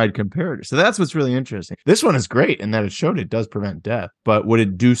cobinamide comparator. So that's what's really interesting. This one is great in that it showed it does prevent death, but would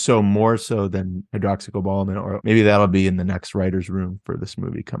it do so more so than hydroxycobalamin? Or maybe that'll be in the next writer's room for this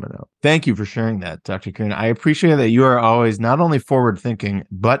movie coming out. Thank you for sharing that, Dr. Kieran. I appreciate that you are always not only forward thinking,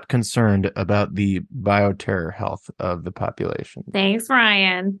 but concerned about the bioterror health of the population. Thanks,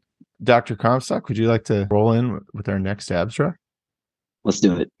 Ryan. Dr. Comstock, would you like to roll in with our next abstract? Let's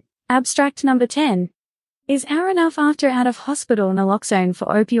do it. Abstract number 10. Is Aranaf after out-of-hospital naloxone for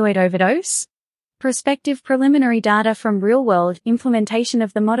opioid overdose? Prospective preliminary data from real-world implementation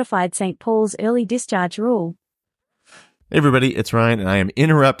of the modified St. Paul's early discharge rule. Hey everybody, it's Ryan, and I am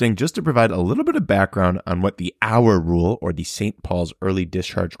interrupting just to provide a little bit of background on what the hour rule, or the St. Paul's early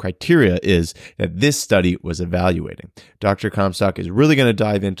discharge criteria, is that this study was evaluating. Dr. Comstock is really going to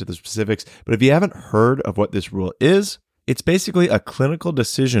dive into the specifics, but if you haven't heard of what this rule is, it's basically a clinical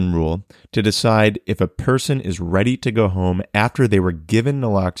decision rule to decide if a person is ready to go home after they were given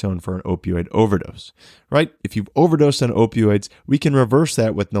naloxone for an opioid overdose, right? If you've overdosed on opioids, we can reverse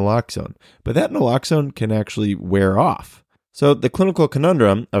that with naloxone, but that naloxone can actually wear off. So the clinical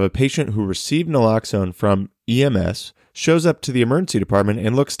conundrum of a patient who received naloxone from EMS shows up to the emergency department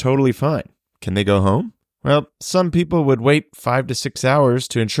and looks totally fine. Can they go home? Well, some people would wait 5 to 6 hours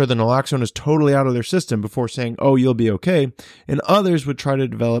to ensure the naloxone is totally out of their system before saying, oh, you'll be okay. And others would try to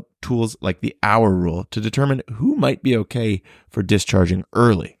develop tools like the hour rule to determine who might be okay for discharging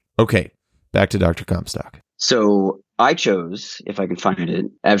early. Okay, back to Dr. Comstock. So I chose, if I can find it,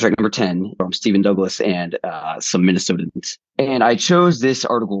 abstract number 10 from Stephen Douglas and some Minnesotans. And I chose this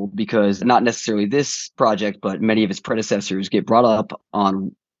article because not necessarily this project, but many of its predecessors get brought up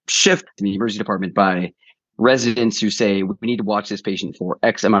on shift in the emergency department by residents who say, we need to watch this patient for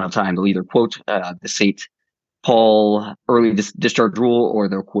X amount of time. They'll either quote the St. Paul early discharge rule, or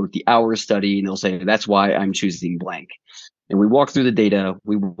they'll quote the hours study, and they'll say, that's why I'm choosing blank. And we walk through the data,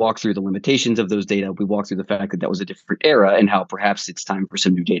 we walk through the limitations of those data, we walk through the fact that that was a different era and how perhaps it's time for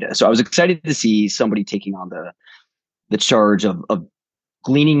some new data. So I was excited to see somebody taking on the charge of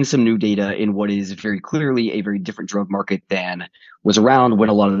gleaning some new data in what is very clearly a very different drug market than was around when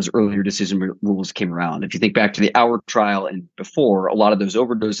a lot of those earlier decision rules came around. If you think back to the hour trial and before, a lot of those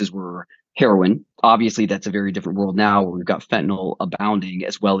overdoses were heroin. Obviously, that's a very different world now where we've got fentanyl abounding,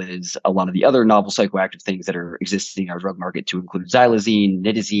 as well as a lot of the other novel psychoactive things that are existing in our drug market, to include xylazine,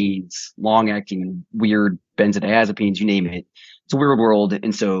 nitazines, long-acting weird benzodiazepines, you name it. It's a weird world.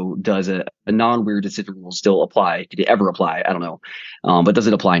 And so does a non-weird decision rule still apply? Did it ever apply? I don't know. But does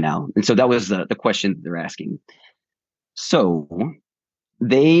it apply now? And so that was the question they're asking. So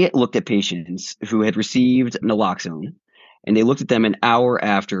they looked at patients who had received naloxone, and they looked at them an hour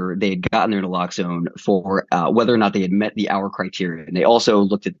after they had gotten their naloxone for whether or not they had met the hour criteria. And they also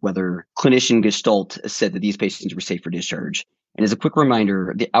looked at whether clinician gestalt said that these patients were safe for discharge. And as a quick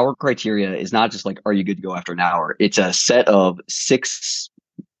reminder, the hour criteria is not just like, are you good to go after an hour? It's a set of 6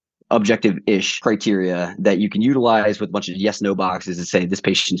 objective-ish criteria that you can utilize with a bunch of yes/no boxes to say this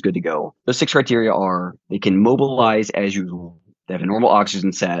patient's good to go. Those 6 criteria are: they can mobilize as usual, they have a normal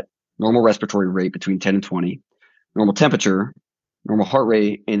oxygen set, normal respiratory rate between 10 and 20, normal temperature, normal heart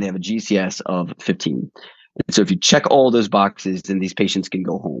rate, and they have a GCS of 15. And so if you check all those boxes, then these patients can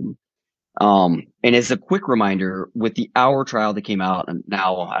go home. And as a quick reminder, with the hour trial that came out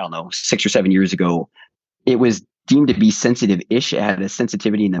now, I don't know, 6 or 7 years ago, it was deemed to be sensitive-ish. It had a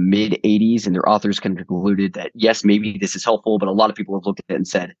sensitivity in the mid-80s, and their authors kind of concluded that, yes, maybe this is helpful, but a lot of people have looked at it and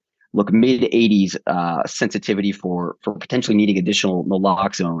said, look, mid-80s sensitivity for potentially needing additional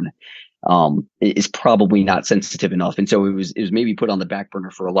naloxone is probably not sensitive enough. And so it was maybe put on the back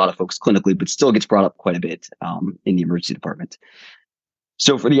burner for a lot of folks clinically, but still gets brought up quite a bit in the emergency department.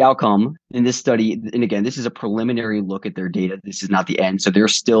 So for the outcome in this study, and again, this is a preliminary look at their data. This is not the end. So they're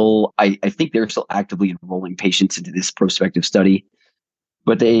still, I think they're still actively enrolling patients into this prospective study.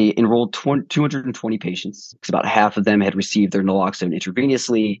 But they enrolled 220 patients, because about half of them had received their naloxone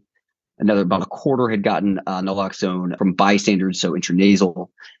intravenously. Another about a quarter had gotten naloxone from bystanders, so intranasal.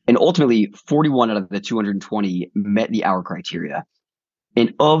 And ultimately, 41 out of the 220 met the hour criteria.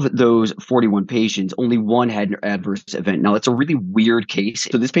 And of those 41 patients, only one had an adverse event. Now, it's a really weird case.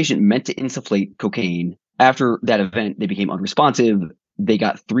 So this patient meant to insufflate cocaine. After that event, they became unresponsive. They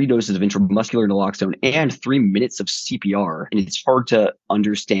got 3 doses of intramuscular naloxone and 3 minutes of CPR. And it's hard to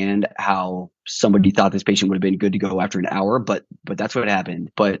understand how somebody thought this patient would have been good to go after an hour, but that's what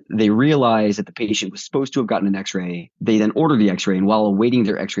happened. But they realized that the patient was supposed to have gotten an x-ray. They then ordered the x-ray, and while awaiting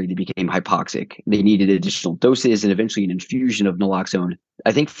their x-ray, they became hypoxic. They needed additional doses and eventually an infusion of naloxone,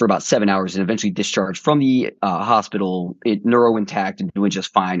 I think for about 7 hours, and eventually discharged from the hospital, neuro intact and doing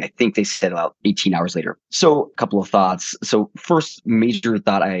just fine. I think they said about 18 hours later. So a couple of thoughts. So first major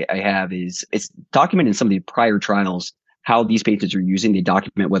thought I have is it's documented in some of the prior trials how these patients are using. They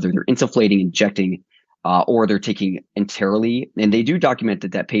document whether they're insufflating, injecting, or they're taking enterally. And they do document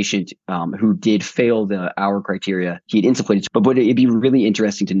that patient who did fail the hour criteria, he had insufflated. But it'd be really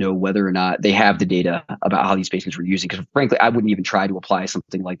interesting to know whether or not they have the data about how these patients were using. Because frankly, I wouldn't even try to apply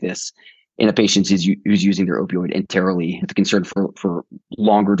something like this in a patient who's using their opioid enterally, with the concern for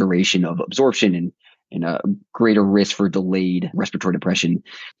longer duration of absorption and a greater risk for delayed respiratory depression.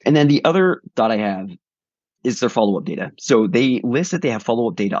 And then the other thought I have is their follow-up data. So they list that they have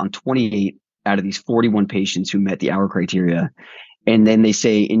follow-up data on 28 out of these 41 patients who met the hour criteria. And then they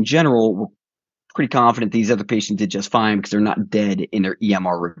say, in general, we're pretty confident these other patients did just fine because they're not dead in their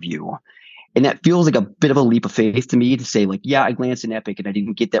EMR review. And that feels like a bit of a leap of faith to me to say, like, yeah, I glanced in Epic and I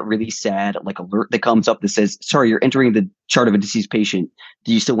didn't get that really sad like alert that comes up that says, sorry, you're entering the chart of a deceased patient.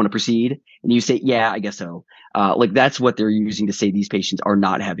 Do you still want to proceed? And you say, yeah, I guess so. Like that's what they're using to say these patients are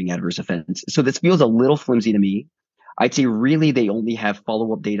not having adverse events. So this feels a little flimsy to me. I'd say really they only have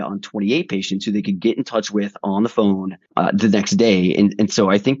follow-up data on 28 patients who they could get in touch with on the phone the next day. And so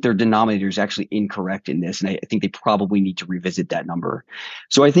I think their denominator is actually incorrect in this. And I think they probably need to revisit that number.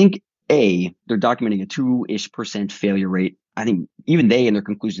 So I think they're documenting a 2-ish% failure rate. I think even they in their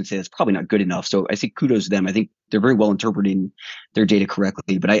conclusion say that's probably not good enough. So I say kudos to them. I think they're very well interpreting their data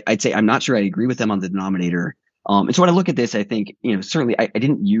correctly, but I'd say I'm not sure I agree with them on the denominator. And so when I look at this, I think, certainly I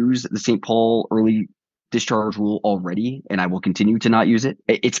didn't use the St. Paul early discharge rule already, and I will continue to not use it.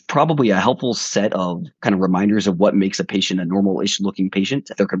 It's probably a helpful set of kind of reminders of what makes a patient a normal-ish looking patient.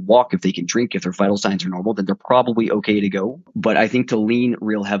 If they can walk, if they can drink, if their vital signs are normal, then they're probably okay to go. But I think to lean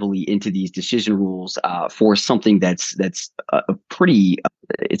real heavily into these decision rules for something that's a pretty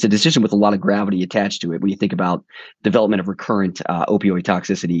it's a decision with a lot of gravity attached to it. When you think about development of recurrent opioid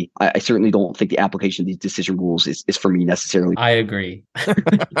toxicity, I certainly don't think the application of these decision rules is for me necessarily. I agree.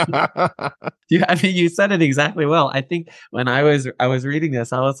 You said it exactly well. I think when I was reading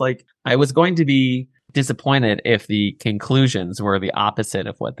this, I was like, I was going to be disappointed if the conclusions were the opposite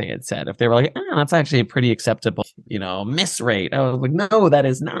of what they had said. If they were like, that's actually a pretty acceptable, miss rate. I was like, no, that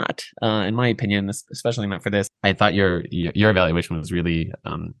is not, in my opinion, especially not for this. I thought your evaluation was really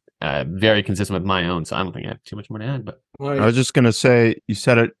very consistent with my own. So I don't think I have too much more to add. But I was just going to say, you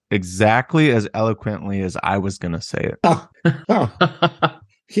said it exactly as eloquently as I was going to say it.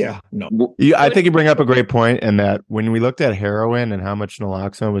 Yeah, no. I think you bring up a great point in that when we looked at heroin and how much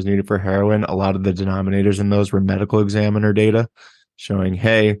naloxone was needed for heroin, a lot of the denominators in those were medical examiner data showing,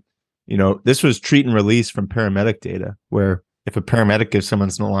 hey, this was treat and release from paramedic data, where if a paramedic gives someone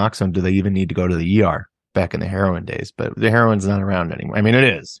naloxone, do they even need to go to the ER back in the heroin days? But the heroin's not around anymore. I mean, it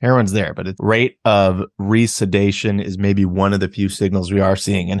is. Heroin's there, but the rate of resedation is maybe one of the few signals we are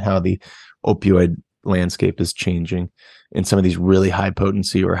seeing in how the opioid landscape is changing in some of these really high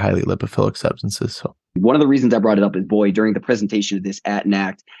potency or highly lipophilic substances. So one of the reasons I brought it up is, during the presentation of this at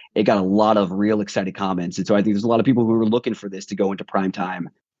NACCT, it got a lot of real excited comments. And so I think there's a lot of people who are looking for this to go into prime time.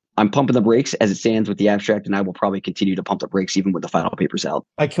 I'm pumping the brakes as it stands with the abstract, and I will probably continue to pump the brakes even with the final papers out.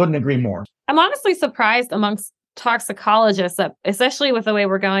 I couldn't agree more. I'm honestly surprised amongst toxicologists that, especially with the way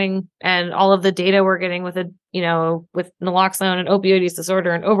we're going and all of the data we're getting with with naloxone and opioid use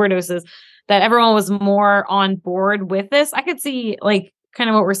disorder and overdoses, that everyone was more on board with this. I could see like kind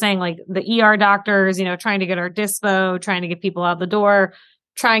of what we're saying, like the ER doctors, trying to get our dispo, trying to get people out the door,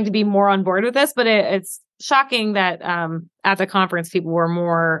 trying to be more on board with this. But it's shocking that at the conference, people were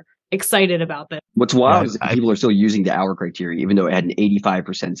more excited about this. What's wild is that people are still using the hour criteria, even though it had an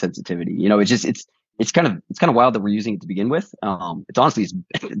 85% sensitivity. It's kind of wild that we're using it to begin with. It's honestly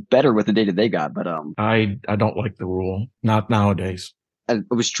better with the data they got, but I don't like the rule. Not nowadays. I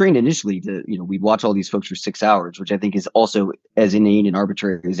was trained initially to, we'd watch all these folks for 6 hours, which I think is also as inane and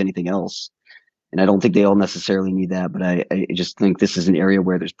arbitrary as anything else. And I don't think they all necessarily need that, but I just think this is an area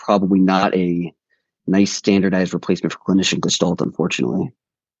where there's probably not a nice standardized replacement for clinician gestalt, unfortunately.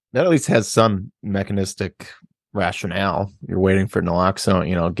 That at least has some mechanistic rationale. You're waiting for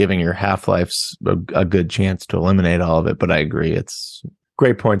naloxone, giving your half-lives a good chance to eliminate all of it. But I agree, it's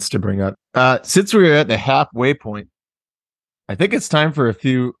great points to bring up. Since we're at the halfway point, I think it's time for a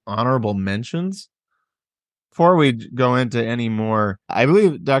few honorable mentions. Before we go into any more, I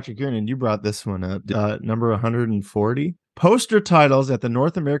believe, Dr. Kiernan, you brought this one up, number 140. Poster titles at the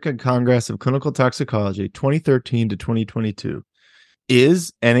North American Congress of Clinical Toxicology 2013 to 2022.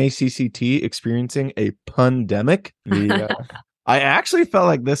 Is NACCT experiencing a pandemic? I actually felt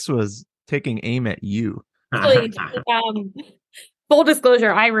like this was taking aim at you. Actually, full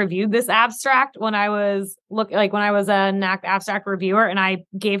disclosure, I reviewed this abstract when I was when I was a NACCT abstract reviewer, and I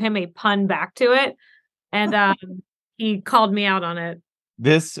gave him a pun back to it, and he called me out on it.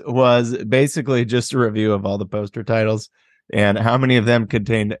 This was basically just a review of all the poster titles and how many of them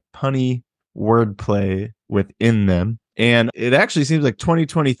contained punny wordplay within them. And it actually seems like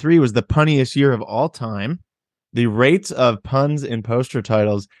 2023 was the punniest year of all time. The rates of puns in poster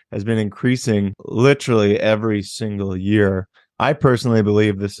titles has been increasing literally every single year. I personally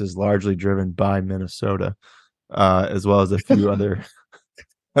believe this is largely driven by Minnesota, as well as a few other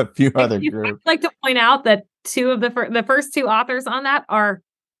groups. I'd like to point out that two of the first two authors on that are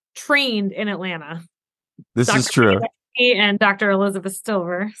trained in Atlanta. This Dr. is true. And Dr. Elizabeth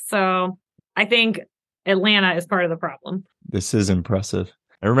Stover. So I think Atlanta is part of the problem. This is impressive.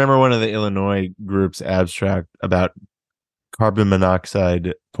 I remember one of the Illinois group's abstract about carbon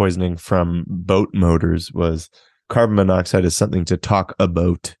monoxide poisoning from boat motors was carbon monoxide is something to talk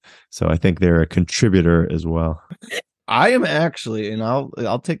about. So I think they're a contributor as well. I am actually, and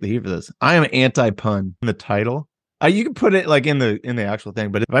I'll take the heat for this. I am anti-pun in the title. You can put it like in the actual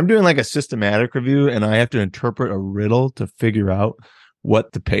thing, but if I'm doing like a systematic review and I have to interpret a riddle to figure out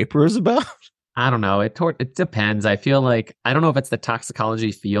what the paper is about, I don't know. It depends. I feel like I don't know if it's the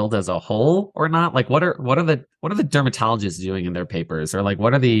toxicology field as a whole or not. Like, what are the dermatologists doing in their papers, or like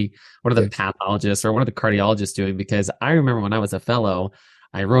what are the pathologists or what are the cardiologists doing? Because I remember when I was a fellow,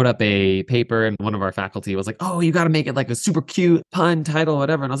 I wrote up a paper and one of our faculty was like, "Oh, you got to make it like a super cute pun title,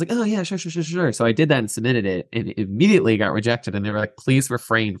 whatever." And I was like, "Oh yeah, sure." So I did that and submitted it, and it immediately got rejected. And they were like, "Please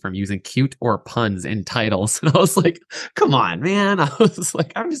refrain from using cute or puns in titles." And I was like, "Come on, man!" I was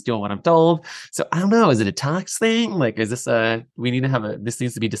like, "I'm just doing what I'm told." So I don't know. Is it a tox thing? Like, is this we need to have this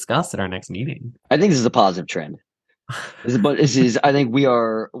needs to be discussed at our next meeting? I think this is a positive trend. I think we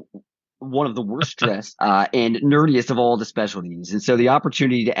are one of the worst dressed and nerdiest of all the specialties. And so the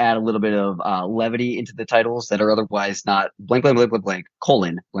opportunity to add a little bit of levity into the titles that are otherwise not blank, blank, blank, blank, blank,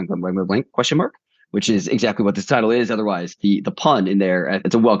 colon, blank, blank, blank, blank, blank, question mark, which is exactly what this title is. Otherwise, the pun in there,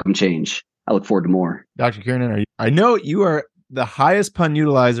 it's a welcome change. I look forward to more. Dr. Kiernan, I know you are the highest pun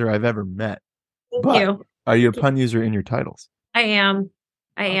utilizer I've ever met. Thank you. Are you a pun user in your titles? I am.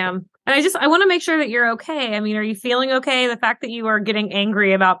 And I want to make sure that you're okay. I mean, are you feeling okay? The fact that you are getting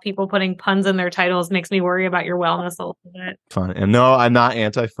angry about people putting puns in their titles makes me worry about your wellness a little bit. Fun. And no, I'm not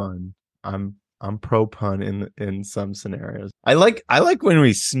anti-fun. I'm pro pun in some scenarios. I like when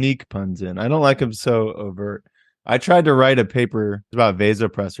we sneak puns in. I don't like them so overt. I tried to write a paper about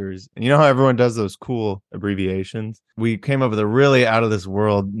vasopressors, and you know how everyone does those cool abbreviations? We came up with a really out of this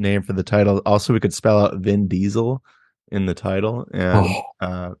world name for the title. Also, we could spell out Vin Diesel in the title, and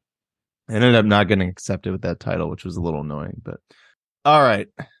I ended up not getting accepted with that title, which was a little annoying. But all right,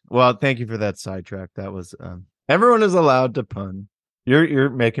 well, thank you for that sidetrack. That was everyone is allowed to pun. You're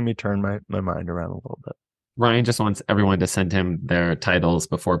making me turn my mind around a little bit. Ryan just wants everyone to send him their titles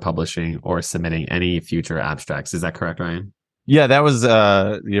before publishing or submitting any future abstracts. Is that correct, Ryan? Yeah, that was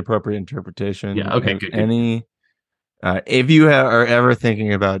the appropriate interpretation. Yeah. Okay. Good. If you are ever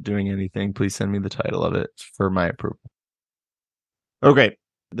thinking about doing anything, please send me the title of it for my approval. Okay.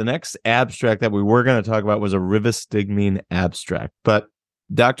 The next abstract that we were going to talk about was a rivastigmine abstract, but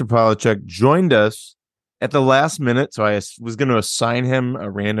Dr. Polachek joined us at the last minute, so I was going to assign him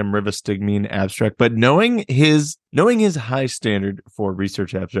a random rivastigmine abstract, but knowing his high standard for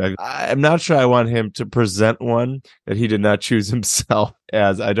research abstract, I'm not sure I want him to present one that he did not choose himself,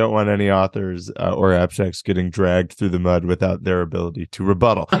 as I don't want any authors or abstracts getting dragged through the mud without their ability to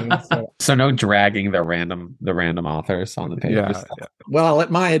rebuttal. So no dragging the random authors on the papers. Yeah. Well,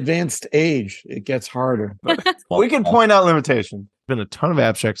 at my advanced age, it gets harder. We can point out limitations. There's been a ton of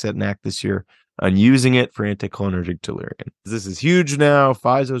abstracts at NACCT this year on using it for anticholinergic delirium. This is huge now.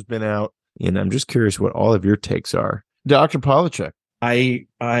 Pfizo's been out, and I'm just curious what all of your takes are. Dr. Polachek. I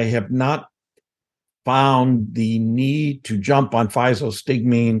have not found the need to jump on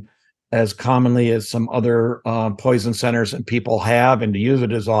physostigmine as commonly as some other poison centers and people have, and to use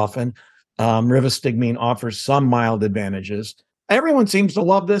it as often. Rivastigmine offers some mild advantages. Everyone seems to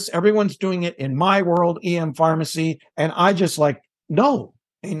love this. Everyone's doing it in my world, EM pharmacy, and I just no.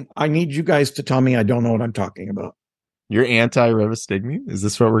 And I need you guys to tell me I don't know what I'm talking about. You're anti-rivastigmine? Is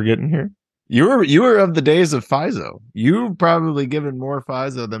this what we're getting here? You were of the days of Pfizer. You've probably given more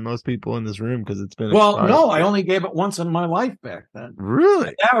Pfizer than most people in this room because it's been Well, expired. no, I only gave it once in my life back then.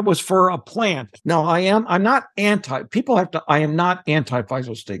 Really? That was for a plant. No, I'm not I am not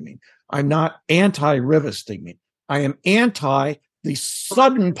anti-physostigmine. I'm not anti-rivastigmine. I am anti the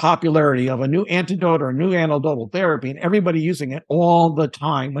sudden popularity of a new antidote or a new antidotal therapy and everybody using it all the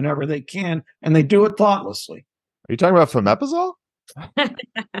time whenever they can, and they do it thoughtlessly. Are you talking about fomepizole?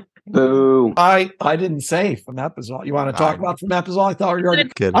 Boo. I didn't say fomepizole. You want to talk about fomepizole? I thought you were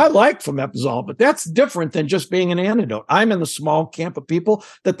Kidding. I like fomepizole, but that's different than just being an antidote. I'm in the small camp of people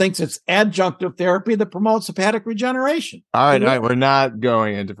that thinks it's adjunctive therapy that promotes hepatic regeneration. All right. We're not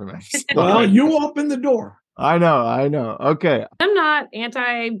going into fomepizole. Well, you open the door. I know. Okay. I'm not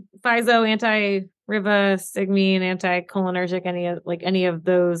anti-Pfizo, anti-rivastigmine, anti-cholinergic, any of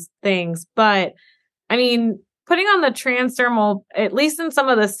those things. But I mean, putting on the transdermal, at least in some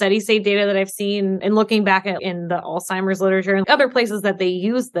of the steady state data that I've seen and looking back in the Alzheimer's literature and other places that they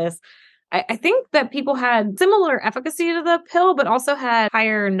use this, I think that people had similar efficacy to the pill, but also had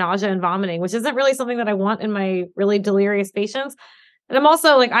higher nausea and vomiting, which isn't really something that I want in my really delirious patients. And I'm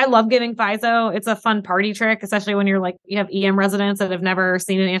also I love giving Pfizo. It's a fun party trick, especially when you have EM residents that have never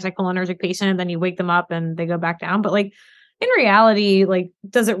seen an anticholinergic patient, then you wake them up and they go back down. But in reality,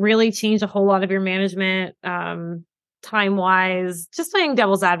 does it really change a whole lot of your management time wise? Just playing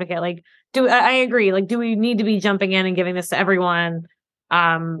devil's advocate. I agree. Do we need to be jumping in and giving this to everyone?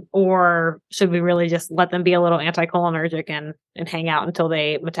 Or should we really just let them be a little anticholinergic and hang out until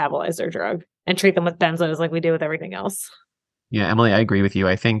they metabolize their drug and treat them with benzos like we do with everything else? Yeah, Emily, I agree with you.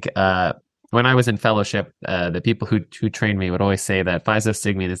 I think when I was in fellowship, the people who trained me would always say that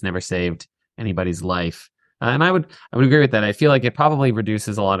physostigmine has never saved anybody's life. And I would agree with that. I feel like it probably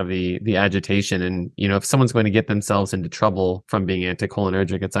reduces a lot of the agitation. And, if someone's going to get themselves into trouble from being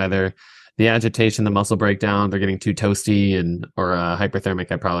anticholinergic, it's either the agitation, the muscle breakdown, they're getting too toasty or hyperthermic.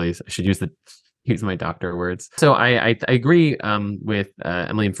 I probably should use my doctor words. So I agree with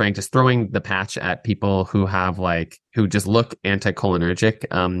Emily and Frank. Just throwing the patch at people who have who just look anticholinergic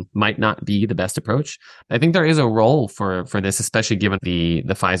might not be the best approach. I think there is a role for this, especially given the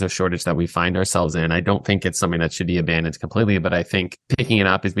Pfizer shortage that we find ourselves in. I don't think it's something that should be abandoned completely, but I think picking it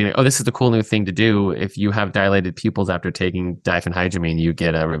up is being this is the cool new thing to do. If you have dilated pupils after taking diphenhydramine, you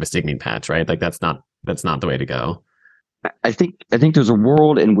get a rivastigmine patch, right? That's not the way to go. I think there's a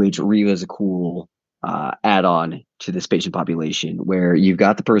world in which Riva is a cool add-on to this patient population, where you've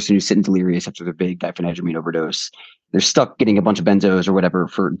got the person who's sitting delirious after their big diphenhydramine overdose. They're stuck getting a bunch of benzos or whatever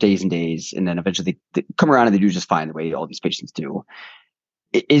for days and days, and then eventually they come around and they do just fine the way all these patients do.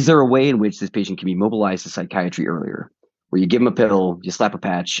 Is there a way in which this patient can be mobilized to psychiatry earlier, where you give them a pill, you slap a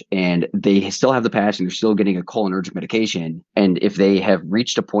patch, and they still have the patch and they're still getting a cholinergic medication? And if they have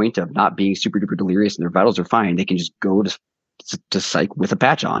reached a point of not being super duper delirious and their vitals are fine, they can just go to psych with a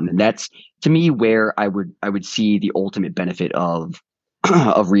patch on. And that's, to me, where I would see the ultimate benefit of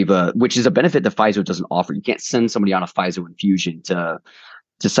Riva, which is a benefit that Pfizer doesn't offer. You can't send somebody on a Pfizer infusion to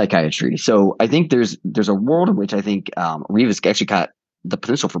psychiatry. So I think there's a world in which I think Riva's actually got the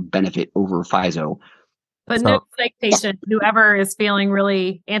potential for benefit over Pfizer. But no psych patient, whoever is feeling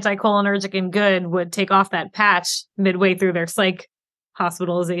really anticholinergic and good, would take off that patch midway through their psych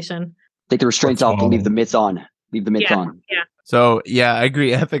hospitalization. Take the restraints off, but leave the mitts on. Leave the mitts on. Yeah. So, yeah, I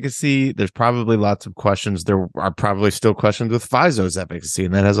agree. Efficacy, there's probably lots of questions. There are probably still questions with Pfizer's efficacy,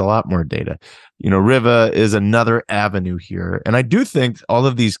 and that has a lot more data. Riva is another avenue here. And I do think all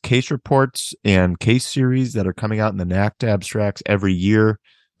of these case reports and case series that are coming out in the NACCT abstracts every year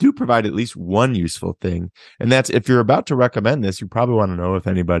do provide at least one useful thing. And that's, if you're about to recommend this, you probably want to know if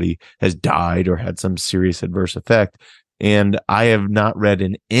anybody has died or had some serious adverse effect. And I have not read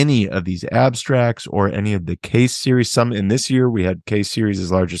in any of these abstracts or any of the case series. Some in this year, we had case series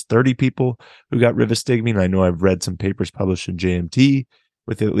as large as 30 people who got rivastigmine. I know I've read some papers published in JMT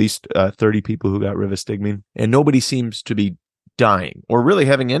with at least 30 people who got rivastigmine, and nobody seems to be dying or really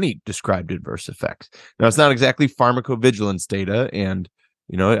having any described adverse effects. Now, it's not exactly pharmacovigilance data, and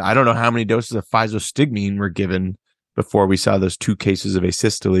I don't know how many doses of physostigmine were given before we saw those 2 cases of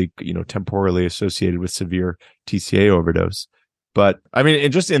asystole, temporally associated with severe TCA overdose. But I mean, it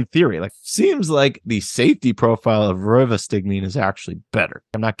just in theory, seems like the safety profile of rivastigmine is actually better.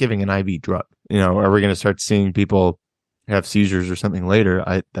 I'm not giving an IV drug. Are we going to start seeing people have seizures or something later?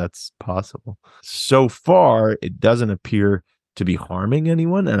 That's possible. So far, it doesn't appear to be harming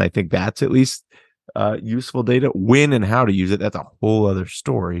anyone, and I think that's at least useful data. When and how to use it, that's a whole other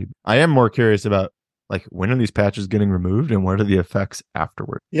story. I am more curious about when are these patches getting removed and what are the effects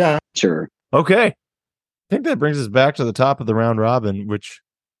afterward? Yeah, sure. Okay. I think that brings us back to the top of the round robin, which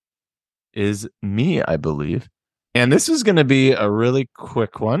is me, I believe. And this is going to be a really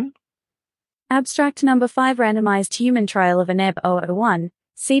quick one. Abstract number 5 randomized human trial of a NEB-001,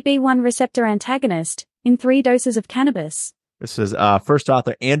 CB1 receptor antagonist, in 3 doses of cannabis. This is first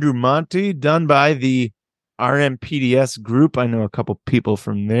author Andrew Monty, done by the RMPDS group. I know a couple people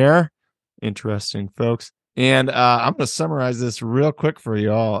from there. Interesting folks. And I'm going to summarize this real quick for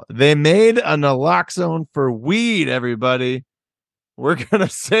y'all. They made a naloxone for weed, everybody. We're going to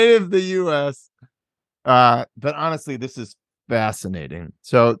save the U.S. But honestly, this is fascinating.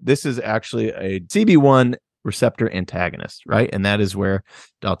 So this is actually a CB1 receptor antagonist, right? And that is where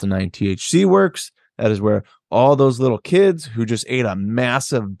delta-9 THC works. That is where all those little kids who just ate a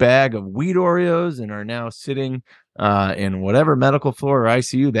massive bag of weed Oreos and are now sitting in whatever medical floor or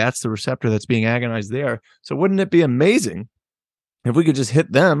ICU, that's the receptor that's being agonized there. So wouldn't it be amazing if we could just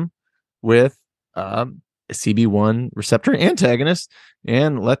hit them with a CB1 receptor antagonist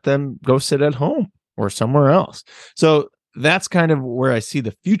and let them go sit at home or somewhere else? So that's kind of where I see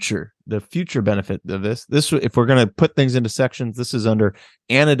the future benefit of this. If we're going to put things into sections, this is under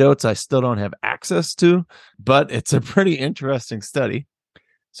antidotes I still don't have access to, but it's a pretty interesting study.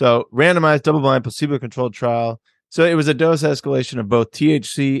 So randomized, double-blind, placebo-controlled trial. So it was a dose escalation of both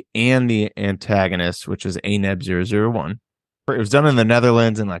THC and the antagonist, which is ANEB-001. It was done in the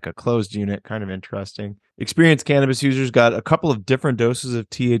Netherlands in like a closed unit, kind of interesting. Experienced cannabis users got a couple of different doses of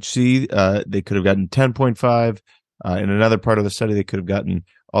THC. They could have gotten 10.5. In another part of the study, they could have gotten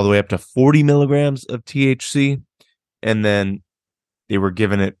all the way up to 40 milligrams of THC. And then they were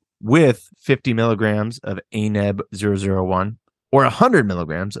given it with 50 milligrams of ANEB-001 or 100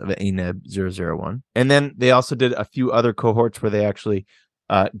 milligrams of ANEB-001. And then they also did a few other cohorts where they actually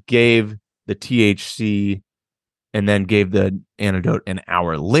gave the THC and then gave the antidote an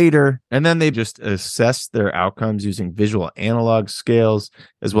hour later. And then they just assessed their outcomes using visual analog scales,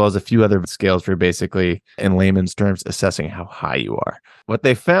 as well as a few other scales for basically, in layman's terms, assessing how high you are. What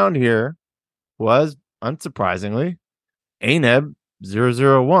they found here was, unsurprisingly,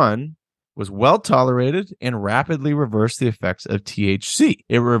 ANEB-001 was well tolerated and rapidly reversed the effects of THC.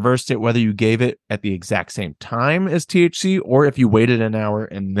 It reversed it whether you gave it at the exact same time as THC or if you waited an hour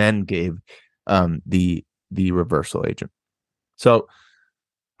and then gave the reversal agent. So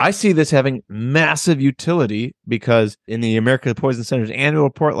I see this having massive utility because in the American Poison Center's annual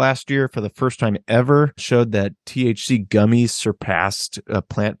report last year, for the first time ever, showed that THC gummies surpassed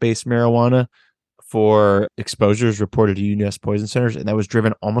plant-based marijuana for exposures reported to U.S. poison centers, and that was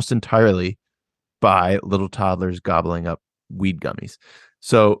driven almost entirely by little toddlers gobbling up weed gummies.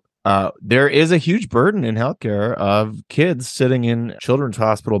 So there is a huge burden in healthcare of kids sitting in children's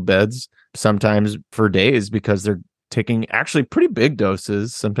hospital beds, sometimes for days, because they're taking actually pretty big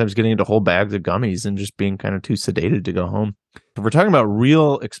doses, sometimes getting into whole bags of gummies and just being kind of too sedated to go home. If we're talking about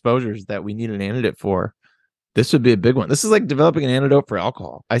real exposures that we need an antidote for, this would be a big one. This is like developing an antidote for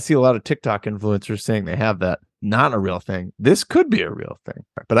alcohol. I see a lot of TikTok influencers saying they have that. Not a real thing. This could be a real thing,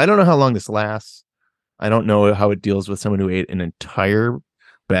 but I don't know how long this lasts. I don't know how it deals with someone who ate an entire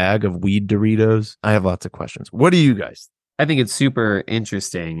bag of weed Doritos. I have lots of questions. What do you guys think? I think it's super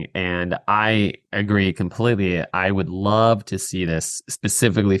interesting, and I agree completely. I would love to see this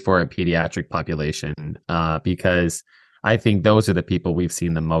specifically for a pediatric population, because I think those are the people we've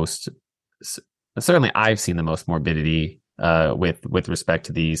seen the most. Certainly, I've seen the most morbidity with respect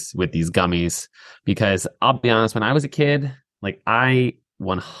to these gummies. Because I'll be honest, when I was a kid, like I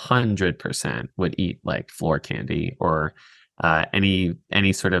 100% would eat like floor candy or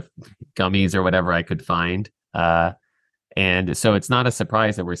any sort of gummies or whatever I could find. And so it's not a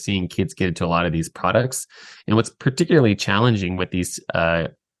surprise that we're seeing kids get into a lot of these products. And what's particularly challenging with these,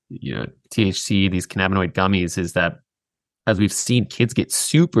 THC, these cannabinoid gummies, is that as we've seen kids get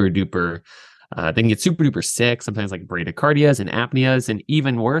super duper, they can get super duper sick, sometimes like bradycardias and apneas. And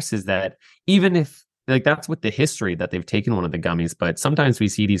even worse is that even if like that's with the history that they've taken one of the gummies, but sometimes we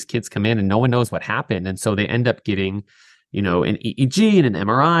see these kids come in and no one knows what happened. And so they end up getting an EEG and an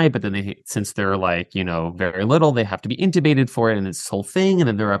MRI, but then since they're like, very little, they have to be intubated for it and this whole thing. And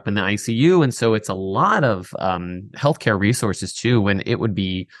then they're up in the ICU. And so it's a lot of healthcare resources too, when it would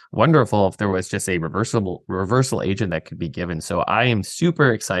be wonderful if there was just a reversal agent that could be given. So I am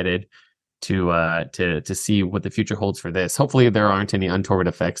super excited to see what the future holds for this. Hopefully there aren't any untoward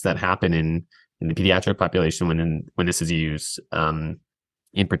effects that happen in the pediatric population when this is used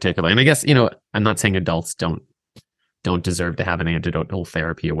in particular. And I guess, I'm not saying adults don't deserve to have an antidotal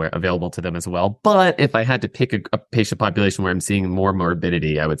therapy available to them as well. But if I had to pick a patient population where I'm seeing more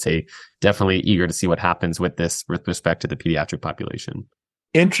morbidity, I would say definitely eager to see what happens with this with respect to the pediatric population.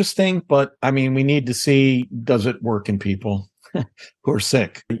 Interesting, but I mean, we need to see, does it work in people? who are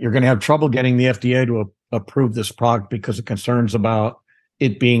sick. You're going to have trouble getting the FDA to approve this product because of concerns about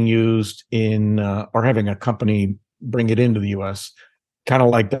it being used in or having a company bring it into the U.S. Kind of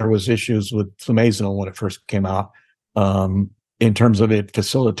like there was issues with flumazenil when it first came out, in terms of it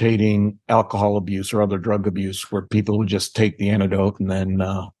facilitating alcohol abuse or other drug abuse, where people would just take the antidote and then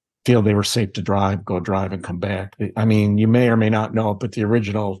feel they were safe to drive, go drive and come back. I mean, you may or may not know, but the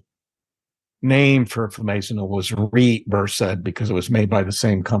original name for flumazenil was Versed because it was made by the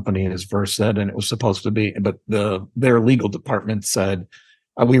same company as Versed, and it was supposed to be, but their legal department said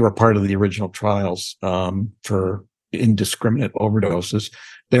we were part of the original trials for indiscriminate overdoses.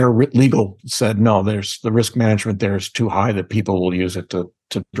 Their legal said, no, there's the risk management there is too high that people will use it to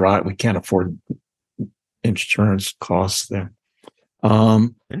drive. We can't afford insurance costs there.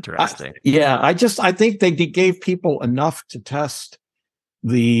 Interesting. I think they gave people enough to test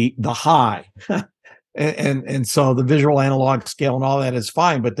the high. and so the visual analog scale and all that is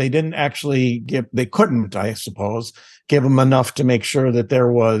fine, but they didn't actually they couldn't, I suppose, give them enough to make sure that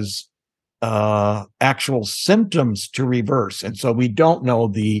there was actual symptoms to reverse. And so we don't know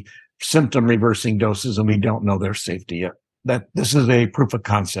the symptom reversing doses, and we don't know their safety yet. That this is a proof of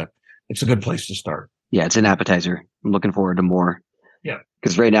concept. It's a good place to start. Yeah, it's an appetizer. I'm looking forward to more. Yeah.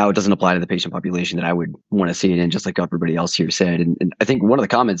 Because right now it doesn't apply to the patient population that I would want to see it in, just like everybody else here said. And I think one of the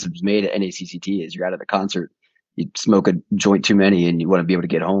comments that was made at NACCT is you're out at the concert, you smoke a joint too many and you want to be able to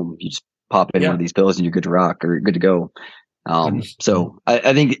get home. You just pop in one of these pills and you're good to rock or good to go. So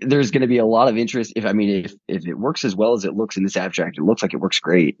I think there's going to be a lot of interest. If it works as well as it looks in this abstract, it looks like it works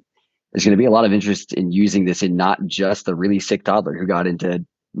great. There's going to be a lot of interest in using this in not just the really sick toddler who got into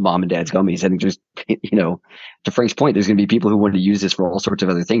mom and dad's gummies. I think just, to Frank's point, there's going to be people who want to use this for all sorts of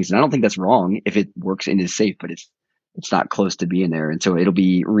other things. And I don't think that's wrong if it works and is safe, but it's not close to being there. And so it'll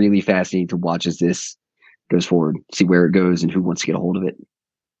be really fascinating to watch as this goes forward, see where it goes and who wants to get a hold of it.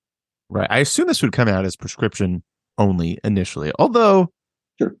 Right. I assume this would come out as prescription only initially, although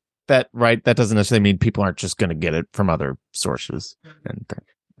sure. that doesn't necessarily mean people aren't just going to get it from other sources. And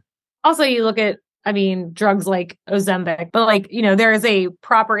also, you look at, drugs like Ozempic, but there is a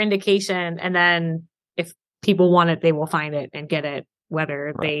proper indication, and then if people want it, they will find it and get it,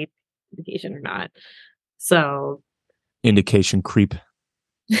 whether they indication or not. So indication creep.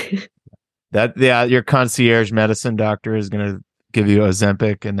 Your concierge medicine doctor is going to give you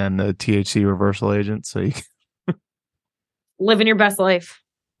Ozempic and then the THC reversal agent, so you can living your best life.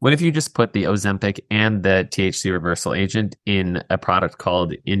 What if you just put the Ozempic and the THC reversal agent in a product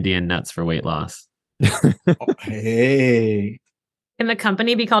called Indian Nuts for weight loss? Hey. Can the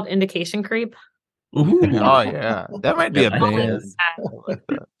company be called Indication Creep? Ooh. Oh, yeah. That might be a band. I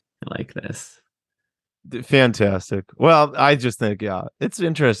like this. Fantastic. Well, I just think, it's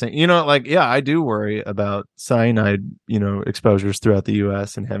interesting. I do worry about cyanide, exposures throughout the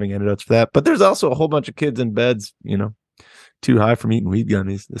U.S. and having antidotes for that. But there's also a whole bunch of kids in beds, too high from eating weed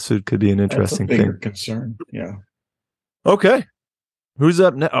gummies. This could be an interesting That's a bigger thing. Concern. Yeah. Okay. Who's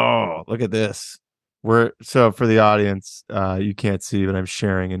up next? Oh, look at this. So for the audience, you can't see, but I'm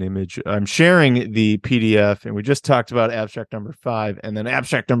sharing an image. I'm sharing the PDF, and we just talked about abstract number 5, and then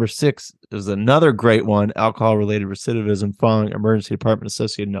abstract number 6 is another great one: alcohol-related recidivism following emergency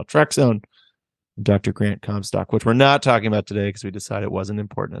department-associated naltrexone. Dr. Grant Comstock, which we're not talking about today because we decided it wasn't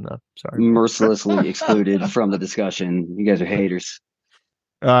important enough. Sorry. Mercilessly excluded from the discussion. You guys are haters.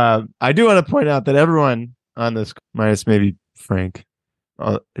 I do want to point out that everyone on this, minus maybe Frank,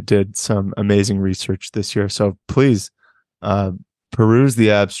 did some amazing research this year. So please peruse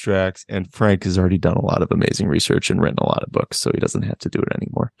the abstracts. And Frank has already done a lot of amazing research and written a lot of books, so he doesn't have to do it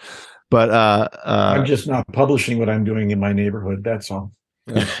anymore. But I'm just not publishing what I'm doing in my neighborhood. That's all.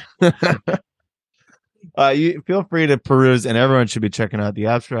 You feel free to peruse, and everyone should be checking out the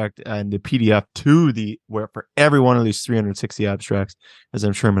abstract and the PDF where for every one of these 360 abstracts, as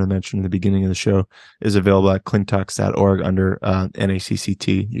I'm sure I'm going to mention in the beginning of the show, is available at clintox.org under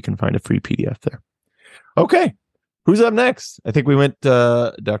NACCT. You can find a free PDF there. Okay. Who's up next? I think we went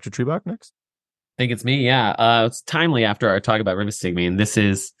Dr. Trebach next. I think it's me. Yeah. It's timely after our talk about rivastigmine. This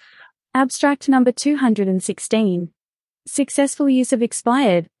is abstract number 216. Successful use of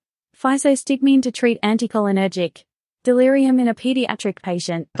expired physostigmine to treat anticholinergic delirium in a pediatric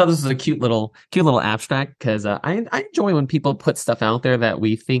patient. I thought this was a cute little abstract because I enjoy when people put stuff out there that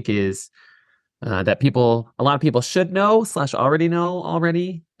we think is that a lot of people should know / already know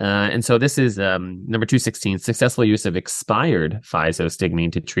already. And so this is number 216, successful use of expired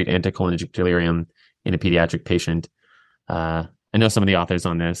physostigmine to treat anticholinergic delirium in a pediatric patient. I know some of the authors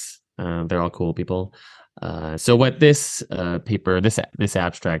on this. They're all cool people. So what this paper, this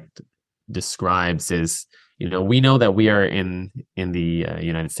abstract describes is, we know that we are in the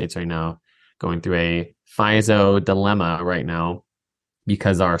United States right now going through a FISO dilemma right now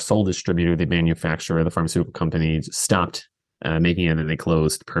because our sole distributor, the manufacturer, the pharmaceutical company, stopped making it, and they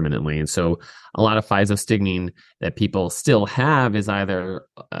closed permanently. And so a lot of physostigmine that people still have is either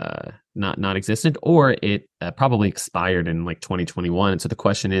not existent, or it probably expired in like 2021. And so the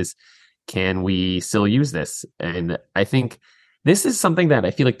question is, can we still use this? And I think this is something that I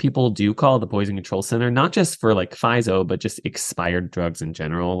feel like people do call the Poison Control Center, not just for like FISO, but just expired drugs in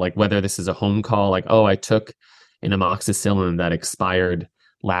general. Like whether this is a home call, like, oh, I took an amoxicillin that expired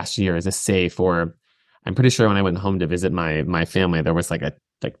last year, is this safe? Or I'm pretty sure when I went home to visit my family, there was like a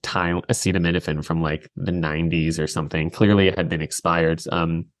acetaminophen from like the 90s or something. Clearly it had been expired.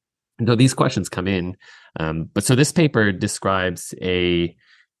 So these questions come in. But so this paper describes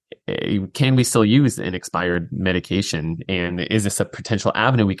can we still use an expired medication? And is this a potential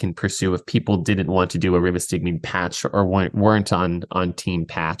avenue we can pursue if people didn't want to do a rivastigmine patch or weren't on team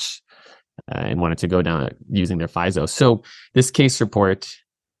patch and wanted to go down using their FISO? So this case report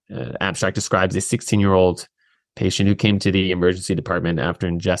abstract describes a 16-year-old patient who came to the emergency department after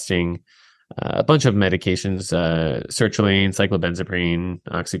ingesting a bunch of medications, sertraline, cyclobenzaprine,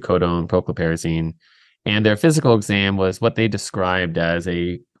 oxycodone, prochlorperazine. And their physical exam was what they described as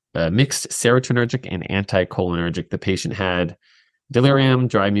a mixed serotonergic and anticholinergic. The patient had delirium,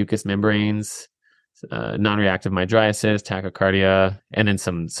 dry mucous membranes, non-reactive mydriasis, tachycardia, and then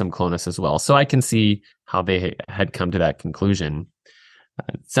some clonus as well. So I can see how they had come to that conclusion.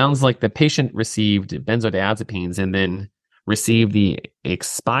 It sounds like the patient received benzodiazepines and then received the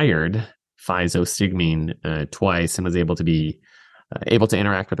expired physostigmine twice and was able to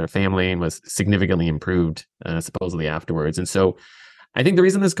interact with her family and was significantly improved supposedly afterwards. And so I think the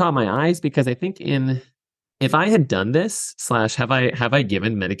reason this caught my eyes because I think if I had done this / have I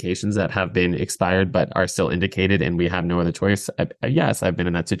given medications that have been expired but are still indicated and we have no other choice? Yes, I've been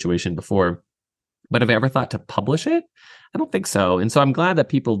in that situation before. But have I ever thought to publish it? I don't think so. And so I'm glad that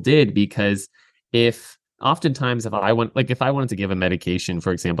people did, because oftentimes if I wanted to give a medication,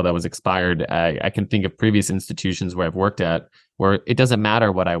 for example, that was expired, I can think of previous institutions where I've worked at where it doesn't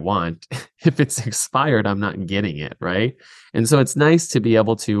matter what I want. If it's expired, I'm not getting it, right? And so it's nice to be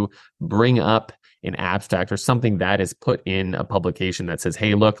able to bring up an abstract or something that is put in a publication that says,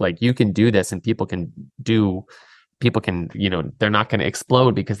 hey, look, like you can do this and people can, they're not going to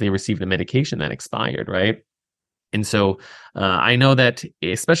explode because they received a medication that expired, right? And so I know that,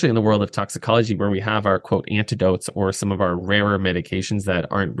 especially in the world of toxicology, where we have our quote antidotes or some of our rarer medications that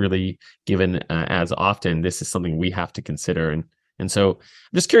aren't really given as often, this is something we have to consider. And so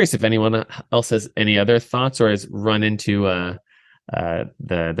I'm just curious if anyone else has any other thoughts or has run into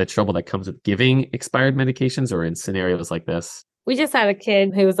the trouble that comes with giving expired medications or in scenarios like this. We just had a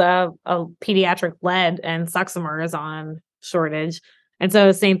kid who's a pediatric lead, and Suxamur is on shortage. And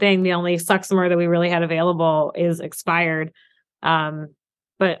so same thing, the only Suxamur that we really had available is expired. But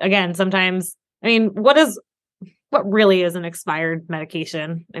again, sometimes, I mean, what really is an expired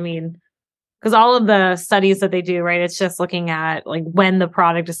medication? I mean, because all of the studies that they do, right, it's just looking at like when the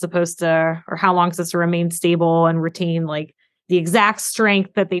product is supposed to, or how long it's supposed to remain stable and retain like the exact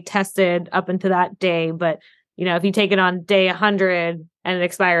strength that they tested up until that day. But, if you take it on day 100 and it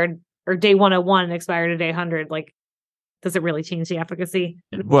expired, or day 101 and expired at day 100, like, does it really change the efficacy?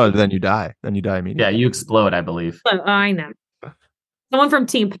 Well, then you die. Then you die immediately. Yeah, you explode, I believe. I know. Someone from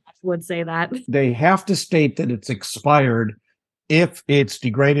Team Patch would say that. They have to state that it's expired if it's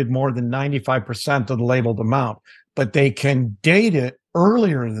degraded more than 95% of the labeled amount. But they can date it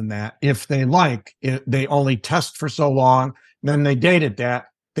earlier than that if they like. They only test for so long, then they dated that.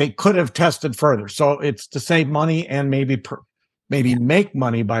 They could have tested further. So it's to save money and maybe make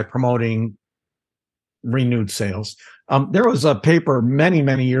money by promoting renewed sales. There was a paper many,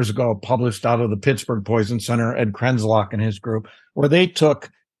 many years ago published out of the Pittsburgh Poison Center, Ed Krenzlock and his group, where they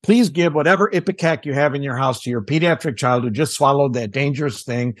please give whatever Ipecac you have in your house to your pediatric child who just swallowed that dangerous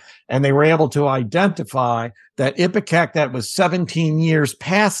thing. And they were able to identify that Ipecac that was 17 years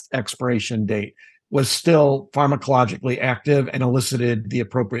past expiration date was still pharmacologically active and elicited the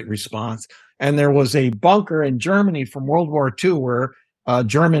appropriate response. And there was a bunker in Germany from World War II where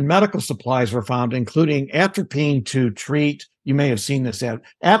German medical supplies were found, including atropine to treat, you may have seen this ad,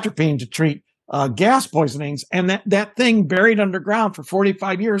 atropine to treat gas poisonings. And that thing buried underground for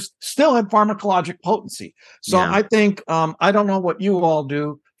 45 years still had pharmacologic potency. So yeah. I think, I don't know what you all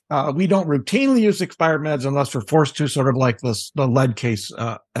do. We don't routinely use expired meds unless we're forced to, sort of like the lead case,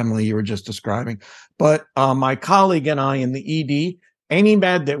 Emily, you were just describing. But my colleague and I in the ED, any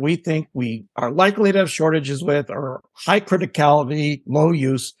med that we think we are likely to have shortages with or high criticality, low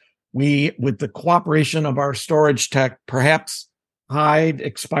use, we, with the cooperation of our storage tech, perhaps hide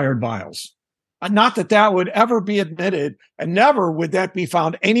expired vials. Not that that would ever be admitted, and never would that be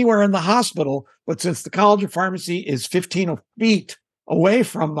found anywhere in the hospital. But since the College of Pharmacy is 15 feet away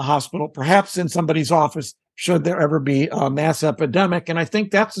from the hospital, perhaps in somebody's office, should there ever be a mass epidemic. And I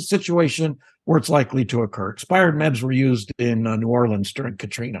think that's a situation where it's likely to occur. Expired meds were used in New Orleans during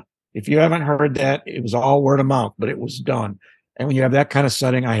Katrina. If you haven't heard that, it was all word of mouth, but it was done. And when you have that kind of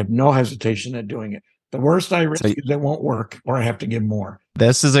setting, I have no hesitation at doing it. The worst I risk is it won't work, or I have to give more.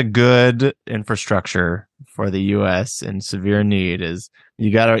 This is a good infrastructure for the U.S. in severe need. Is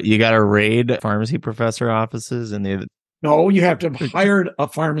you gotta raid pharmacy professor offices, and no, you have to have hired a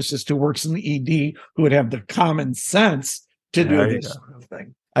pharmacist who works in the ED who would have the common sense to do this sort of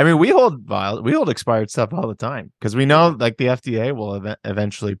thing. I mean, we hold expired stuff all the time because we know, like, the FDA will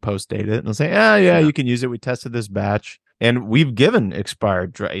eventually post date it and they'll say, yeah, you can use it. We tested this batch. And we've given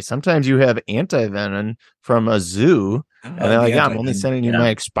expired drugs. Sometimes you have antivenom from a zoo, and they're like, I'm only sending you my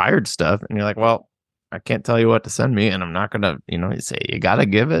expired stuff. And you're like, well, I can't tell you what to send me, and I'm not going to, you say you got to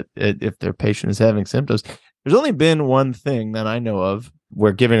give it if their patient is having symptoms. There's only been one thing that I know of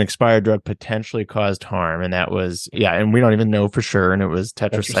where giving an expired drug potentially caused harm, and that was, and we don't even know for sure, and it was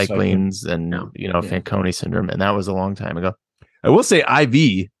tetracyclines and, Fanconi syndrome, and that was a long time ago. I will say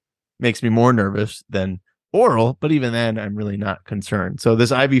IV makes me more nervous than oral, but even then, I'm really not concerned. So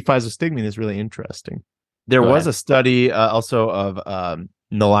this IV physostigmine is really interesting. There was a study also of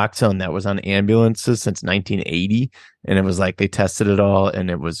naloxone that was on ambulances since 1980, and it was like they tested it all, and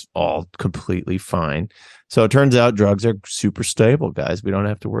it was all completely fine. So it turns out drugs are super stable, guys. We don't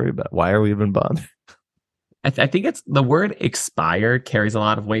have to worry about it. Why are we even bothered? I think it's the word expired carries a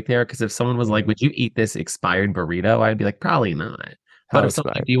lot of weight there, because if someone was like, would you eat this expired burrito? I'd be like, probably not. But if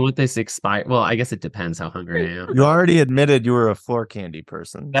someone, do you want this expired? Well, I guess it depends how hungry I am. You already admitted you were a floor candy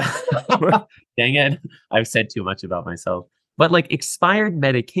person. Dang it. I've said too much about myself. But like expired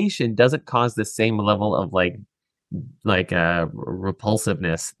medication doesn't cause the same level of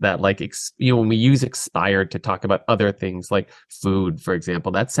repulsiveness that when we use expired to talk about other things like food, for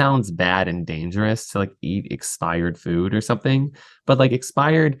example, that sounds bad and dangerous to like eat expired food or something. But like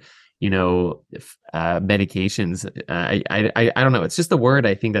expired, medications, I don't know. It's just a word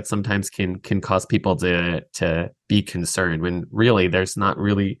I think that sometimes can cause people to be concerned when really there's not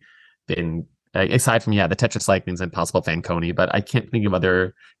really been, aside from the tetracyclines and possible Fanconi, but I can't think of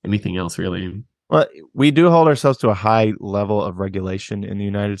anything else really. Well, we do hold ourselves to a high level of regulation in the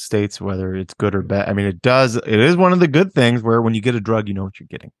United States, whether it's good or bad. I mean, it is one of the good things where when you get a drug, you know what you're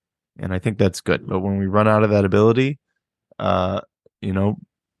getting. And I think that's good. But when we run out of that ability, well,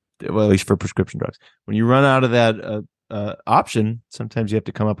 at least for prescription drugs, when you run out of that option, sometimes you have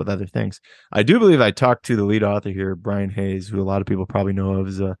to come up with other things. I do believe I talked to the lead author here, Brian Hayes, who a lot of people probably know of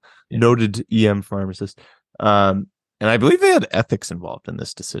as a noted EM pharmacist. And I believe they had ethics involved in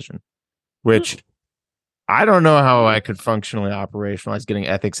this decision, which I don't know how I could functionally operationalize getting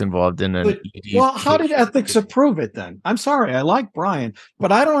ethics involved in an ED. Well, how did ethics approve it then? I'm sorry, I like Brian,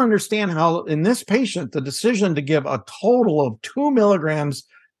 but I don't understand how in this patient, the decision to give a total of 2 milligrams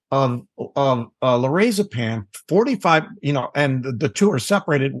of lorazepam, 45, and the two are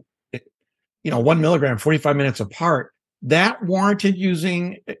separated, 1 milligram, 45 minutes apart, that warranted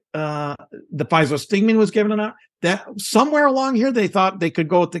using the physostigmine was given enough. That somewhere along here, they thought they could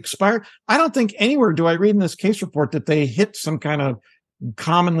go with the expired. I don't think anywhere do I read in this case report that they hit some kind of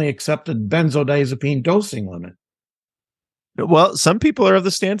commonly accepted benzodiazepine dosing limit. Well, some people are of the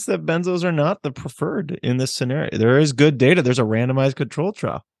stance that benzos are not the preferred in this scenario. There is good data. There's a randomized control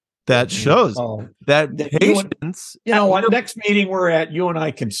trial that shows that patients. Next meeting we're at, you and I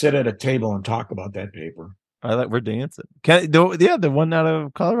can sit at a table and talk about that paper. We're dancing. The one out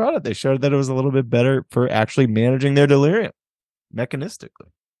of Colorado, they showed that it was a little bit better for actually managing their delirium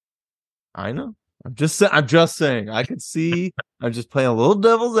mechanistically. I know. I'm just saying. I could see. I'm just playing a little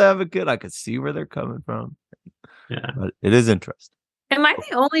devil's advocate. I could see where they're coming from. Yeah, but it is interesting. Am I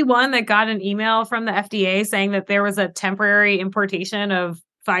the only one that got an email from the FDA saying that there was a temporary importation of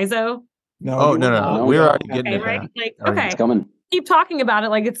Pfizo? No. We're already getting it. Right? It's coming. Keep talking about it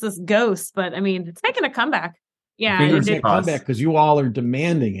like it's this ghost, but I mean, it's making a comeback. Yeah, it's a comeback because you all are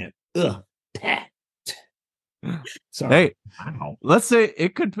demanding it. Ugh. Sorry. Hey, let's say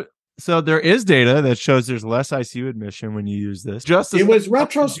it could. So there is data that shows there's less ICU admission when you use this. It was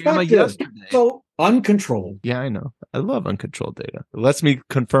retrospective, so uncontrolled. Yeah, I know. I love uncontrolled data. It lets me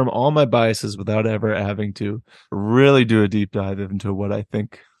confirm all my biases without ever having to really do a deep dive into what I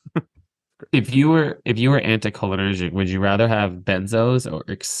think. If you were anticholinergic, would you rather have benzos or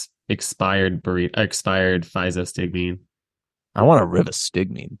expired physostigmine? I want a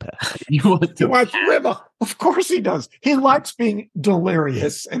rivastigmine patch. You want He wants river. Of course he does. He likes being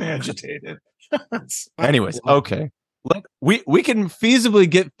delirious and agitated. Anyways, okay. We can feasibly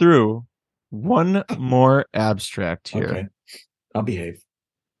get through one more abstract here. Okay. I'll behave.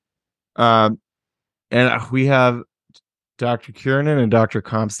 And we have Dr. Kiernan and Dr.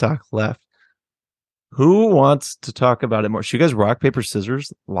 Comstock left. Who wants to talk about it more? Should you guys rock, paper,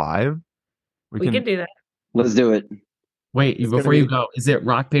 scissors live? We can do that. Let's do it. Wait, It's before gonna you be- go, is it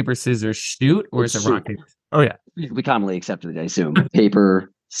rock, paper, scissors, shoot, or is it rock, paper? Oh, yeah. We commonly accept it, I assume.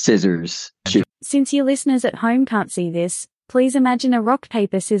 Paper, scissors, shoot. Since you listeners at home can't see this, please imagine a rock,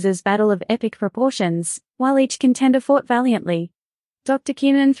 paper, scissors battle of epic proportions, while each contender fought valiantly. Dr.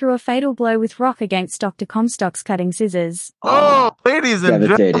 Kiernan threw a fatal blow with rock against Dr. Comstock's cutting scissors. Oh, ladies and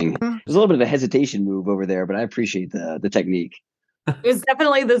Devastating. gentlemen. There's a little bit of a hesitation move over there, but I appreciate the technique. It was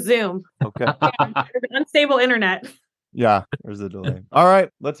definitely the Zoom. Okay. Unstable internet. Yeah, there's a delay. All right,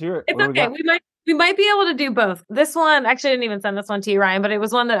 let's hear it. It's What do okay. We might be able to do both. This one, actually, I didn't even send this one to you, Ryan, but it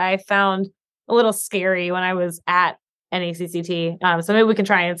was one that I found a little scary when I was at NACCT. So maybe we can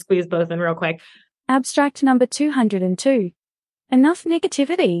try and squeeze both in real quick. Abstract number 202. Enough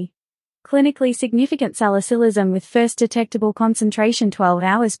negativity. Clinically significant salicylism with first detectable concentration 12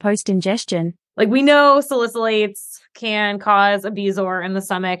 hours post-ingestion. Like, we know salicylates can cause a Bezor in the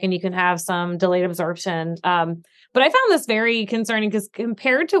stomach and you can have some delayed absorption. But I found this very concerning because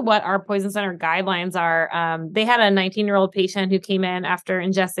compared to what our poison center guidelines are, they had a 19-year-old patient who came in after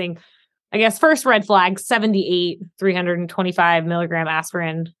ingesting, I guess, first red flag, 78, 325 milligram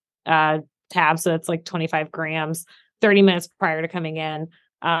aspirin tabs. So it's like 25 grams, 30 minutes prior to coming in.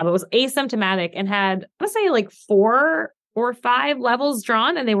 But was asymptomatic and had, I would say, like 4 or 5 levels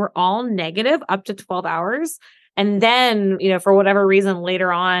drawn, and they were all negative up to 12 hours. And then, for whatever reason,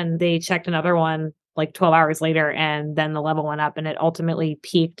 later on, they checked another one like 12 hours later, and then the level went up and it ultimately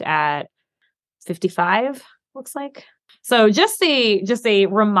peaked at 55, looks like. So just a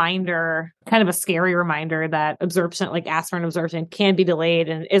reminder, kind of a scary reminder that absorption, like aspirin absorption, can be delayed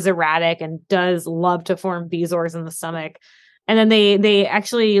and is erratic and does love to form Bezors in the stomach. And then they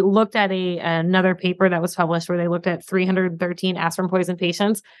actually looked at another paper that was published where they looked at 313 aspirin poison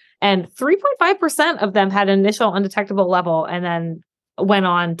patients, and 3.5% of them had initial undetectable level and then went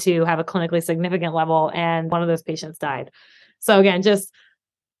on to have a clinically significant level, and one of those patients died. So again, just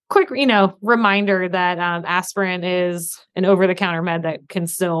quick, reminder that aspirin is an over-the-counter med that can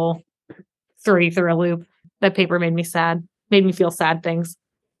still throw you through a loop. That paper made me feel sad things.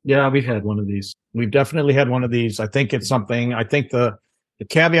 Yeah, we've had one of these. We've definitely had one of these. I think it's something, I think the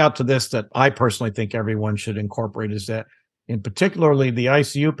caveat to this that I personally think everyone should incorporate is that in particularly the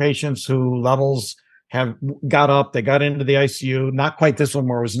ICU patients who levels have got up, they got into the ICU, not quite this one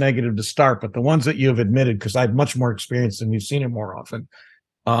where it was negative to start, but the ones that you've admitted, because I have much more experience than you've seen it more often,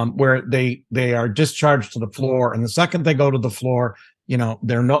 where they are discharged to the floor. And the second they go to the floor,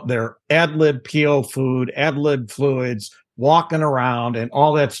 they're ad lib PO food, ad lib fluids, walking around, and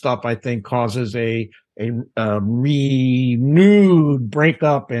all that stuff, I think, causes a renewed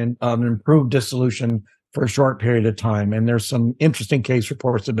breakup and improved dissolution for a short period of time. And there's some interesting case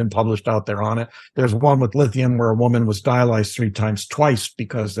reports that have been published out there on it. There's one with lithium where a woman was dialyzed 3 times twice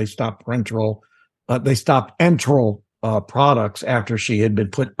because they stopped enteral products after she had been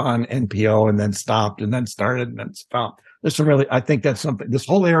put on NPO and then stopped and then started and then stopped. I think that's something, this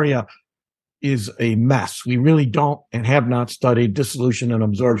whole area is a mess. We really don't and have not studied dissolution and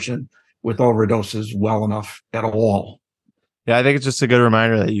absorption with overdoses well enough at all. Yeah, I think it's just a good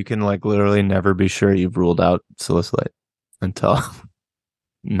reminder that you can literally never be sure you've ruled out salicylate until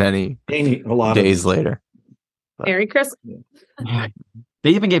many days later. Merry Christmas.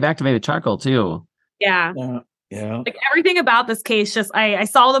 They even gave activated charcoal too. Yeah. Yeah. Like everything about this case, just I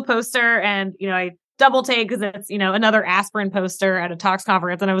saw the poster and I double take because it's another aspirin poster at a tox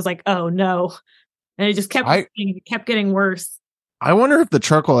conference, and I was like, oh no, and it just kept getting worse. I wonder if the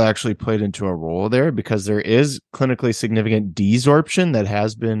charcoal actually played into a role there, because there is clinically significant desorption that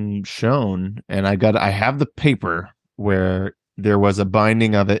has been shown, and I have the paper where there was a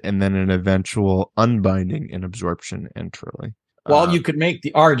binding of it and then an eventual unbinding in absorption enterally. Well, you could make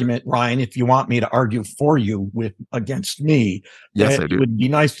the argument, Ryan, if you want me to argue for you against me. Yes, I do. It would be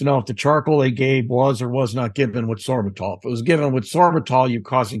nice to know if the charcoal they gave was or was not given with sorbitol. If it was given with sorbitol, you're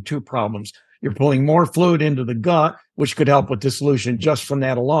causing 2 problems. You're pulling more fluid into the gut, which could help with dissolution just from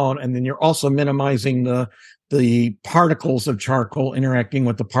that alone. And then you're also minimizing the particles of charcoal interacting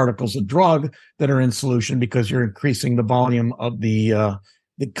with the particles of drug that are in solution, because you're increasing the volume of the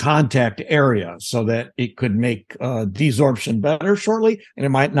contact area so that it could make desorption better shortly, and it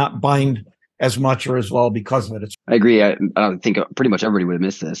might not bind as much or as well because of it. I agree. I think pretty much everybody would have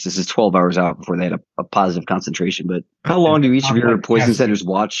missed this. This is 12 hours out before they had a positive concentration. But how long do each of your poison centers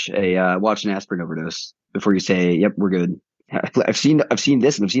watch an aspirin overdose before you say, "Yep, we're good"? I've seen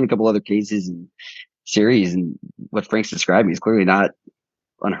this, and I've seen a couple other cases and series, and what Frank's describing is clearly not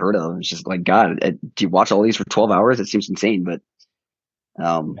unheard of. It's just like, God, do you watch all these for 12 hours? It seems insane, but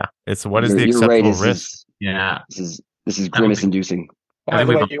it's what is the acceptable risk? This is grimace inducing. By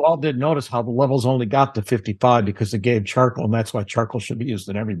the way, you all did notice how the levels only got to 55 because they gave charcoal, and that's why charcoal should be used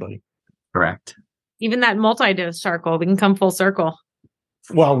in everybody. Correct. Even that multi-dose charcoal, we can come full circle.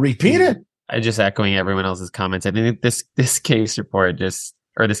 Well, repeat it. I just echoing everyone else's comments. I think this case report this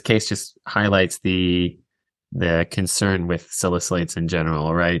case just highlights the concern with salicylates in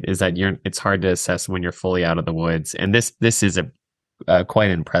general, right? Is that it's hard to assess when you're fully out of the woods, and this is a quite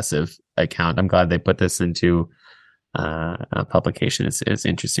impressive account. I'm glad they put this into a publication. It's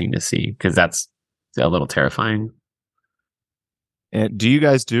interesting to see because that's a little terrifying. And do you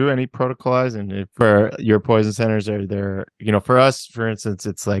guys do any protocolizing for your poison centers? Are there, for us, for instance,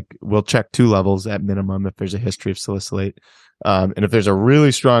 it's like we'll check 2 levels at minimum if there's a history of salicylate. And if there's a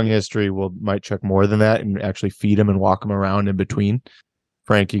really strong history, might check more than that and actually feed them and walk them around in between.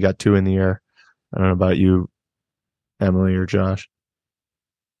 Frank, you got 2 in the air. I don't know about you, Emily or Josh.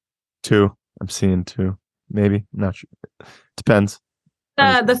 2. I'm seeing 2. Maybe. I'm not sure. Depends.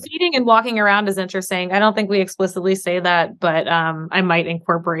 The feeding and walking around is interesting. I don't think we explicitly say that, but I might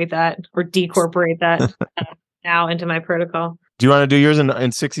incorporate that or decorporate that now into my protocol. Do you want to do yours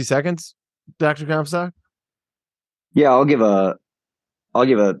in 60 seconds, Dr. Comstock? Yeah, I'll give a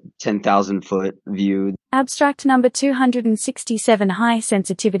 10,000 foot view. Abstract number 267. High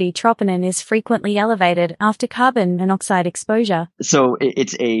sensitivity troponin is frequently elevated after carbon monoxide exposure. So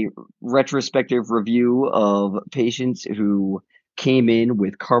it's a retrospective review of patients who came in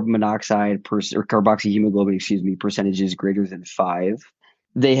with carbon monoxide or carboxyhemoglobin, percentages greater than 5.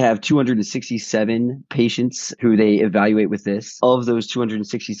 They have 267 patients who they evaluate with this. Of those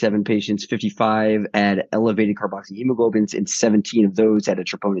 267 patients, 55 had elevated carboxyhemoglobins, and 17 of those had a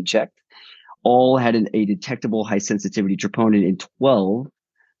troponin checked. All had a detectable high sensitivity troponin, and 12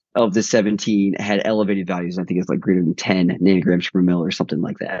 of the 17 had elevated values. I think it's like greater than 10 nanograms per mil or something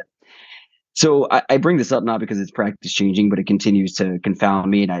like that. So I bring this up not because it's practice changing, but it continues to confound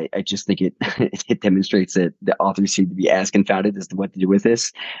me. And I just think it demonstrates that the authors seem to be as confounded as to what to do with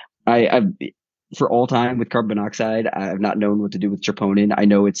this. I've for all time with carbon monoxide, I've not known what to do with troponin. I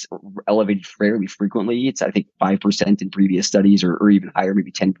know it's elevated fairly frequently. It's, I think, 5% in previous studies or even higher,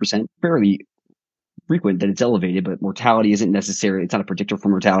 maybe 10%. Fairly frequent that it's elevated, but mortality isn't necessary. It's not a predictor for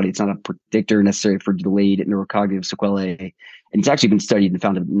mortality. It's not a predictor necessary for delayed neurocognitive sequelae. And it's actually been studied and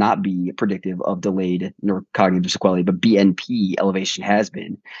found to not be predictive of delayed neurocognitive sequelae, but BNP elevation has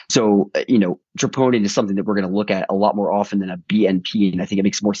been. So, troponin is something that we're going to look at a lot more often than a BNP. And I think it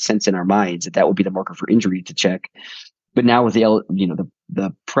makes more sense in our minds that would be the marker for injury to check. But now with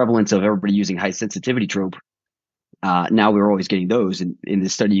the prevalence of everybody using high sensitivity trope, now we're always getting those. And in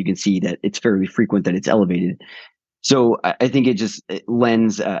this study, you can see that it's fairly frequent that it's elevated. So I think it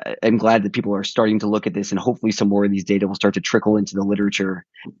lends, I'm glad that people are starting to look at this, and hopefully some more of these data will start to trickle into the literature.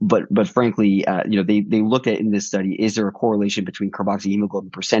 But frankly, they looked at in this study, is there a correlation between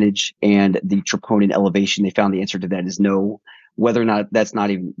carboxyhemoglobin percentage and the troponin elevation? They found the answer to that is no. Whether or not that's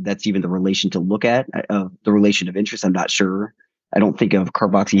even the relation to look at, the relation of interest, I'm not sure. I don't think of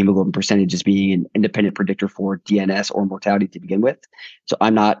carboxyhemoglobin percentage as being an independent predictor for DNS or mortality to begin with. So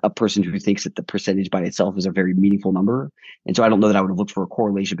I'm not a person who thinks that the percentage by itself is a very meaningful number. And so I don't know that I would have looked for a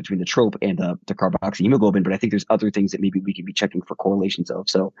correlation between the trope and the carboxyhemoglobin, but I think there's other things that maybe we could be checking for correlations of.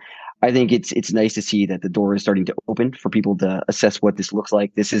 So I think it's nice to see that the door is starting to open for people to assess what this looks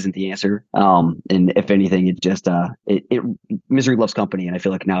like. This isn't the answer. And if anything, it just, misery loves company. And I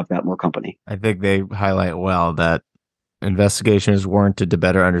feel like now I've got more company. I think they highlight well that investigation is warranted to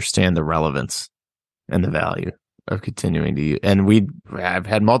better understand the relevance and the value of continuing to use. And I've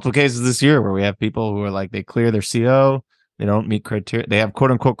had multiple cases this year where we have people who are like, they clear their CO, they don't meet criteria, they have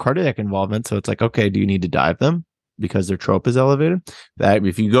quote unquote cardiac involvement. So it's like, okay, do you need to dive them because their trope is elevated? That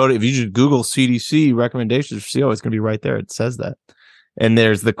if you just Google CDC recommendations for CO, it's going to be right there. It says that. And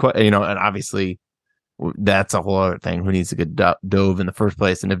there's and obviously that's a whole other thing. Who needs to get dove in the first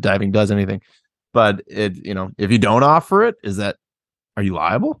place? And if diving does anything. But if you don't offer it, are you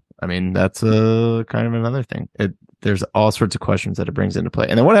liable? I mean, that's kind of another thing. There's all sorts of questions that it brings into play.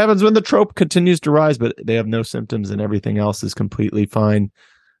 And then what happens when the trope continues to rise, but they have no symptoms and everything else is completely fine?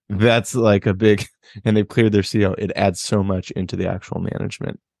 That's like a big, and they've cleared their CO. It adds so much into the actual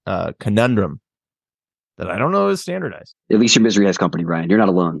management conundrum that I don't know is standardized. At least your misery has company, Ryan. You're not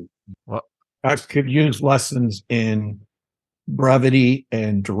alone. Well, I could use lessons in brevity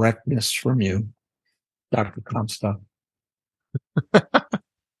and directness from you, Dr. Comstock.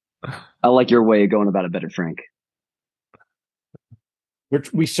 I like your way of going about it better, Frank.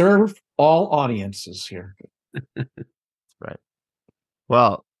 We serve all audiences here. Right.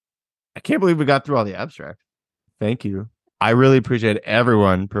 Well, I can't believe we got through all the abstract. Thank you. I really appreciate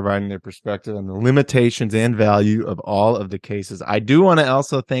everyone providing their perspective on the limitations and value of all of the cases. I do want to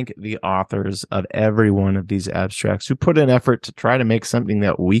also thank the authors of every one of these abstracts who put in effort to try to make something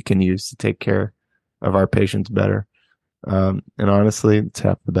that we can use to take care of our patients better. And honestly, it's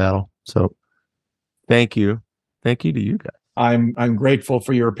half the battle. So thank you. Thank you to you guys. I'm grateful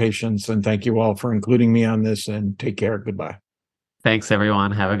for your patience, and thank you all for including me on this, and take care. Goodbye. Thanks,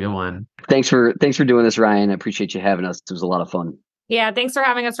 everyone. Have a good one. Thanks for doing this, Ryan. I appreciate you having us. It was a lot of fun. Yeah, thanks for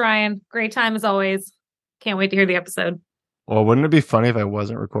having us, Ryan. Great time as always. Can't wait to hear the episode. Well, wouldn't it be funny if I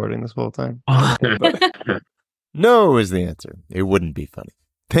wasn't recording this whole time? No is the answer. It wouldn't be funny.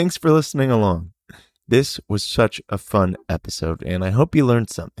 Thanks for listening along. This was such a fun episode, and I hope you learned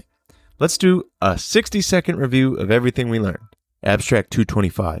something. Let's do a 60-second review of everything we learned. Abstract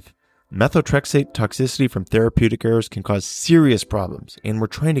 225. Methotrexate toxicity from therapeutic errors can cause serious problems, and we're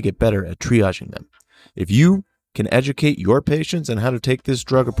trying to get better at triaging them. If you can educate your patients on how to take this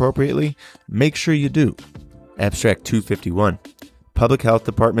drug appropriately, make sure you do. Abstract 251. Public health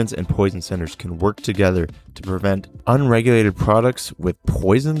departments and poison centers can work together to prevent unregulated products with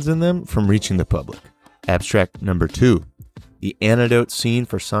poisons in them from reaching the public. Abstract number 2. The antidote scene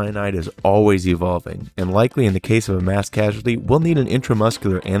for cyanide is always evolving, and likely in the case of a mass casualty, we'll need an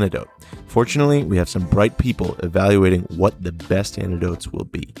intramuscular antidote. Fortunately, we have some bright people evaluating what the best antidotes will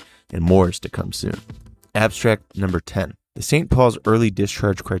be, and more is to come soon. Abstract number 10. The St. Paul's early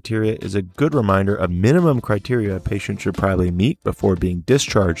discharge criteria is a good reminder of minimum criteria a patient should probably meet before being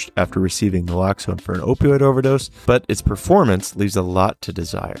discharged after receiving naloxone for an opioid overdose, but its performance leaves a lot to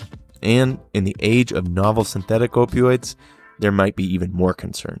desire. And in the age of novel synthetic opioids, there might be even more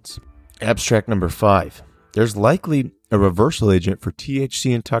concerns. Abstract number 5. There's likely a reversal agent for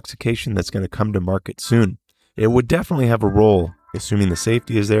THC intoxication that's going to come to market soon. It would definitely have a role, assuming the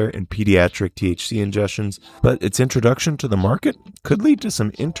safety is there, in pediatric THC ingestions, but its introduction to the market could lead to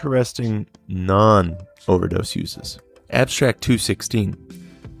some interesting non-overdose uses. Abstract 216.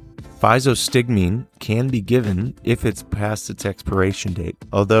 Physostigmine can be given if it's past its expiration date,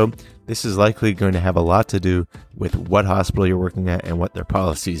 although this is likely going to have a lot to do with what hospital you're working at and what their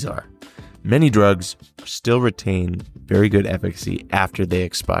policies are. Many drugs still retain very good efficacy after they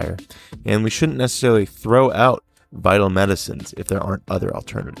expire, and we shouldn't necessarily throw out vital medicines if there aren't other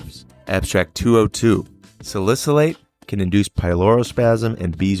alternatives. Abstract 202. Salicylate can induce pylospasm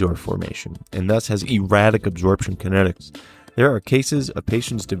and Bezor formation, and thus has erratic absorption kinetics. There are cases of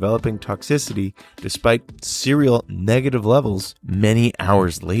patients developing toxicity despite serial negative levels many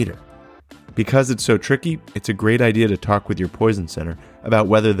hours later. Because it's so tricky, it's a great idea to talk with your poison center about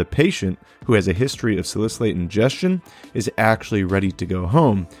whether the patient who has a history of salicylate ingestion is actually ready to go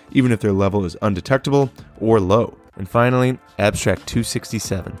home, even if their level is undetectable or low. And finally, Abstract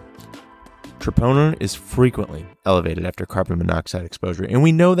 267. Troponin is frequently elevated after carbon monoxide exposure, and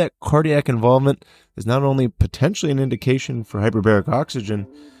we know that cardiac involvement is not only potentially an indication for hyperbaric oxygen,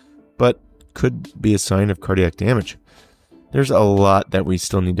 but could be a sign of cardiac damage. There's a lot that we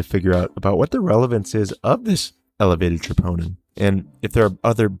still need to figure out about what the relevance is of this elevated troponin, and if there are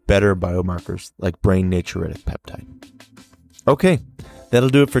other better biomarkers like brain natriuretic peptide. Okay, that'll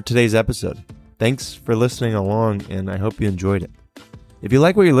do it for today's episode. Thanks for listening along, and I hope you enjoyed it. If you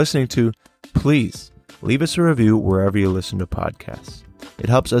like what you're listening to, please leave us a review wherever you listen to podcasts. It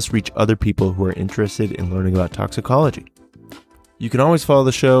helps us reach other people who are interested in learning about toxicology. You can always follow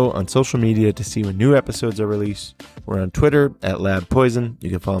the show on social media to see when new episodes are released. We're on Twitter at LabPoison. You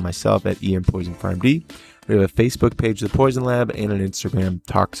can follow myself at EMPoisonFarmD. We have a Facebook page, The Poison Lab, and an Instagram,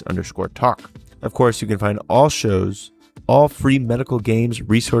 Tox_talk. Of course, you can find all shows, all free medical games,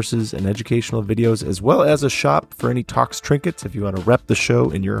 resources, and educational videos, as well as a shop for any Tox trinkets if you want to rep the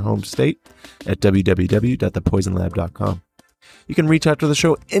show in your home state at www.thepoisonlab.com. You can reach out to the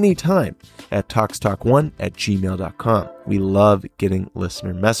show anytime at toxtalk1@gmail.com. We love getting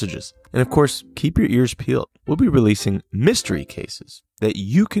listener messages. And of course, keep your ears peeled. We'll be releasing mystery cases that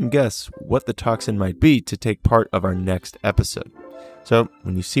you can guess what the toxin might be to take part of our next episode. So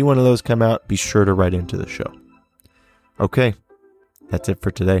when you see one of those come out, be sure to write into the show. Okay, that's it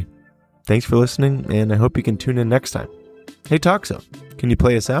for today. Thanks for listening, and I hope you can tune in next time. Hey Toxo, can you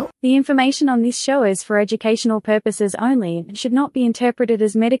play us out? The information on this show is for educational purposes only and should not be interpreted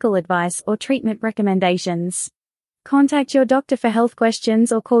as medical advice or treatment recommendations. Contact your doctor for health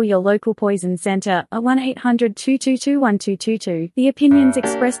questions or call your local poison center at 1-800-222-1222. The opinions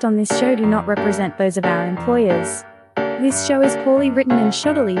expressed on this show do not represent those of our employers. This show is poorly written and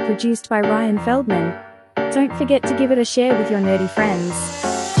shoddily produced by Ryan Feldman. Don't forget to give it a share with your nerdy friends.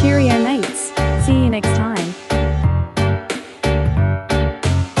 Cheerio, mate.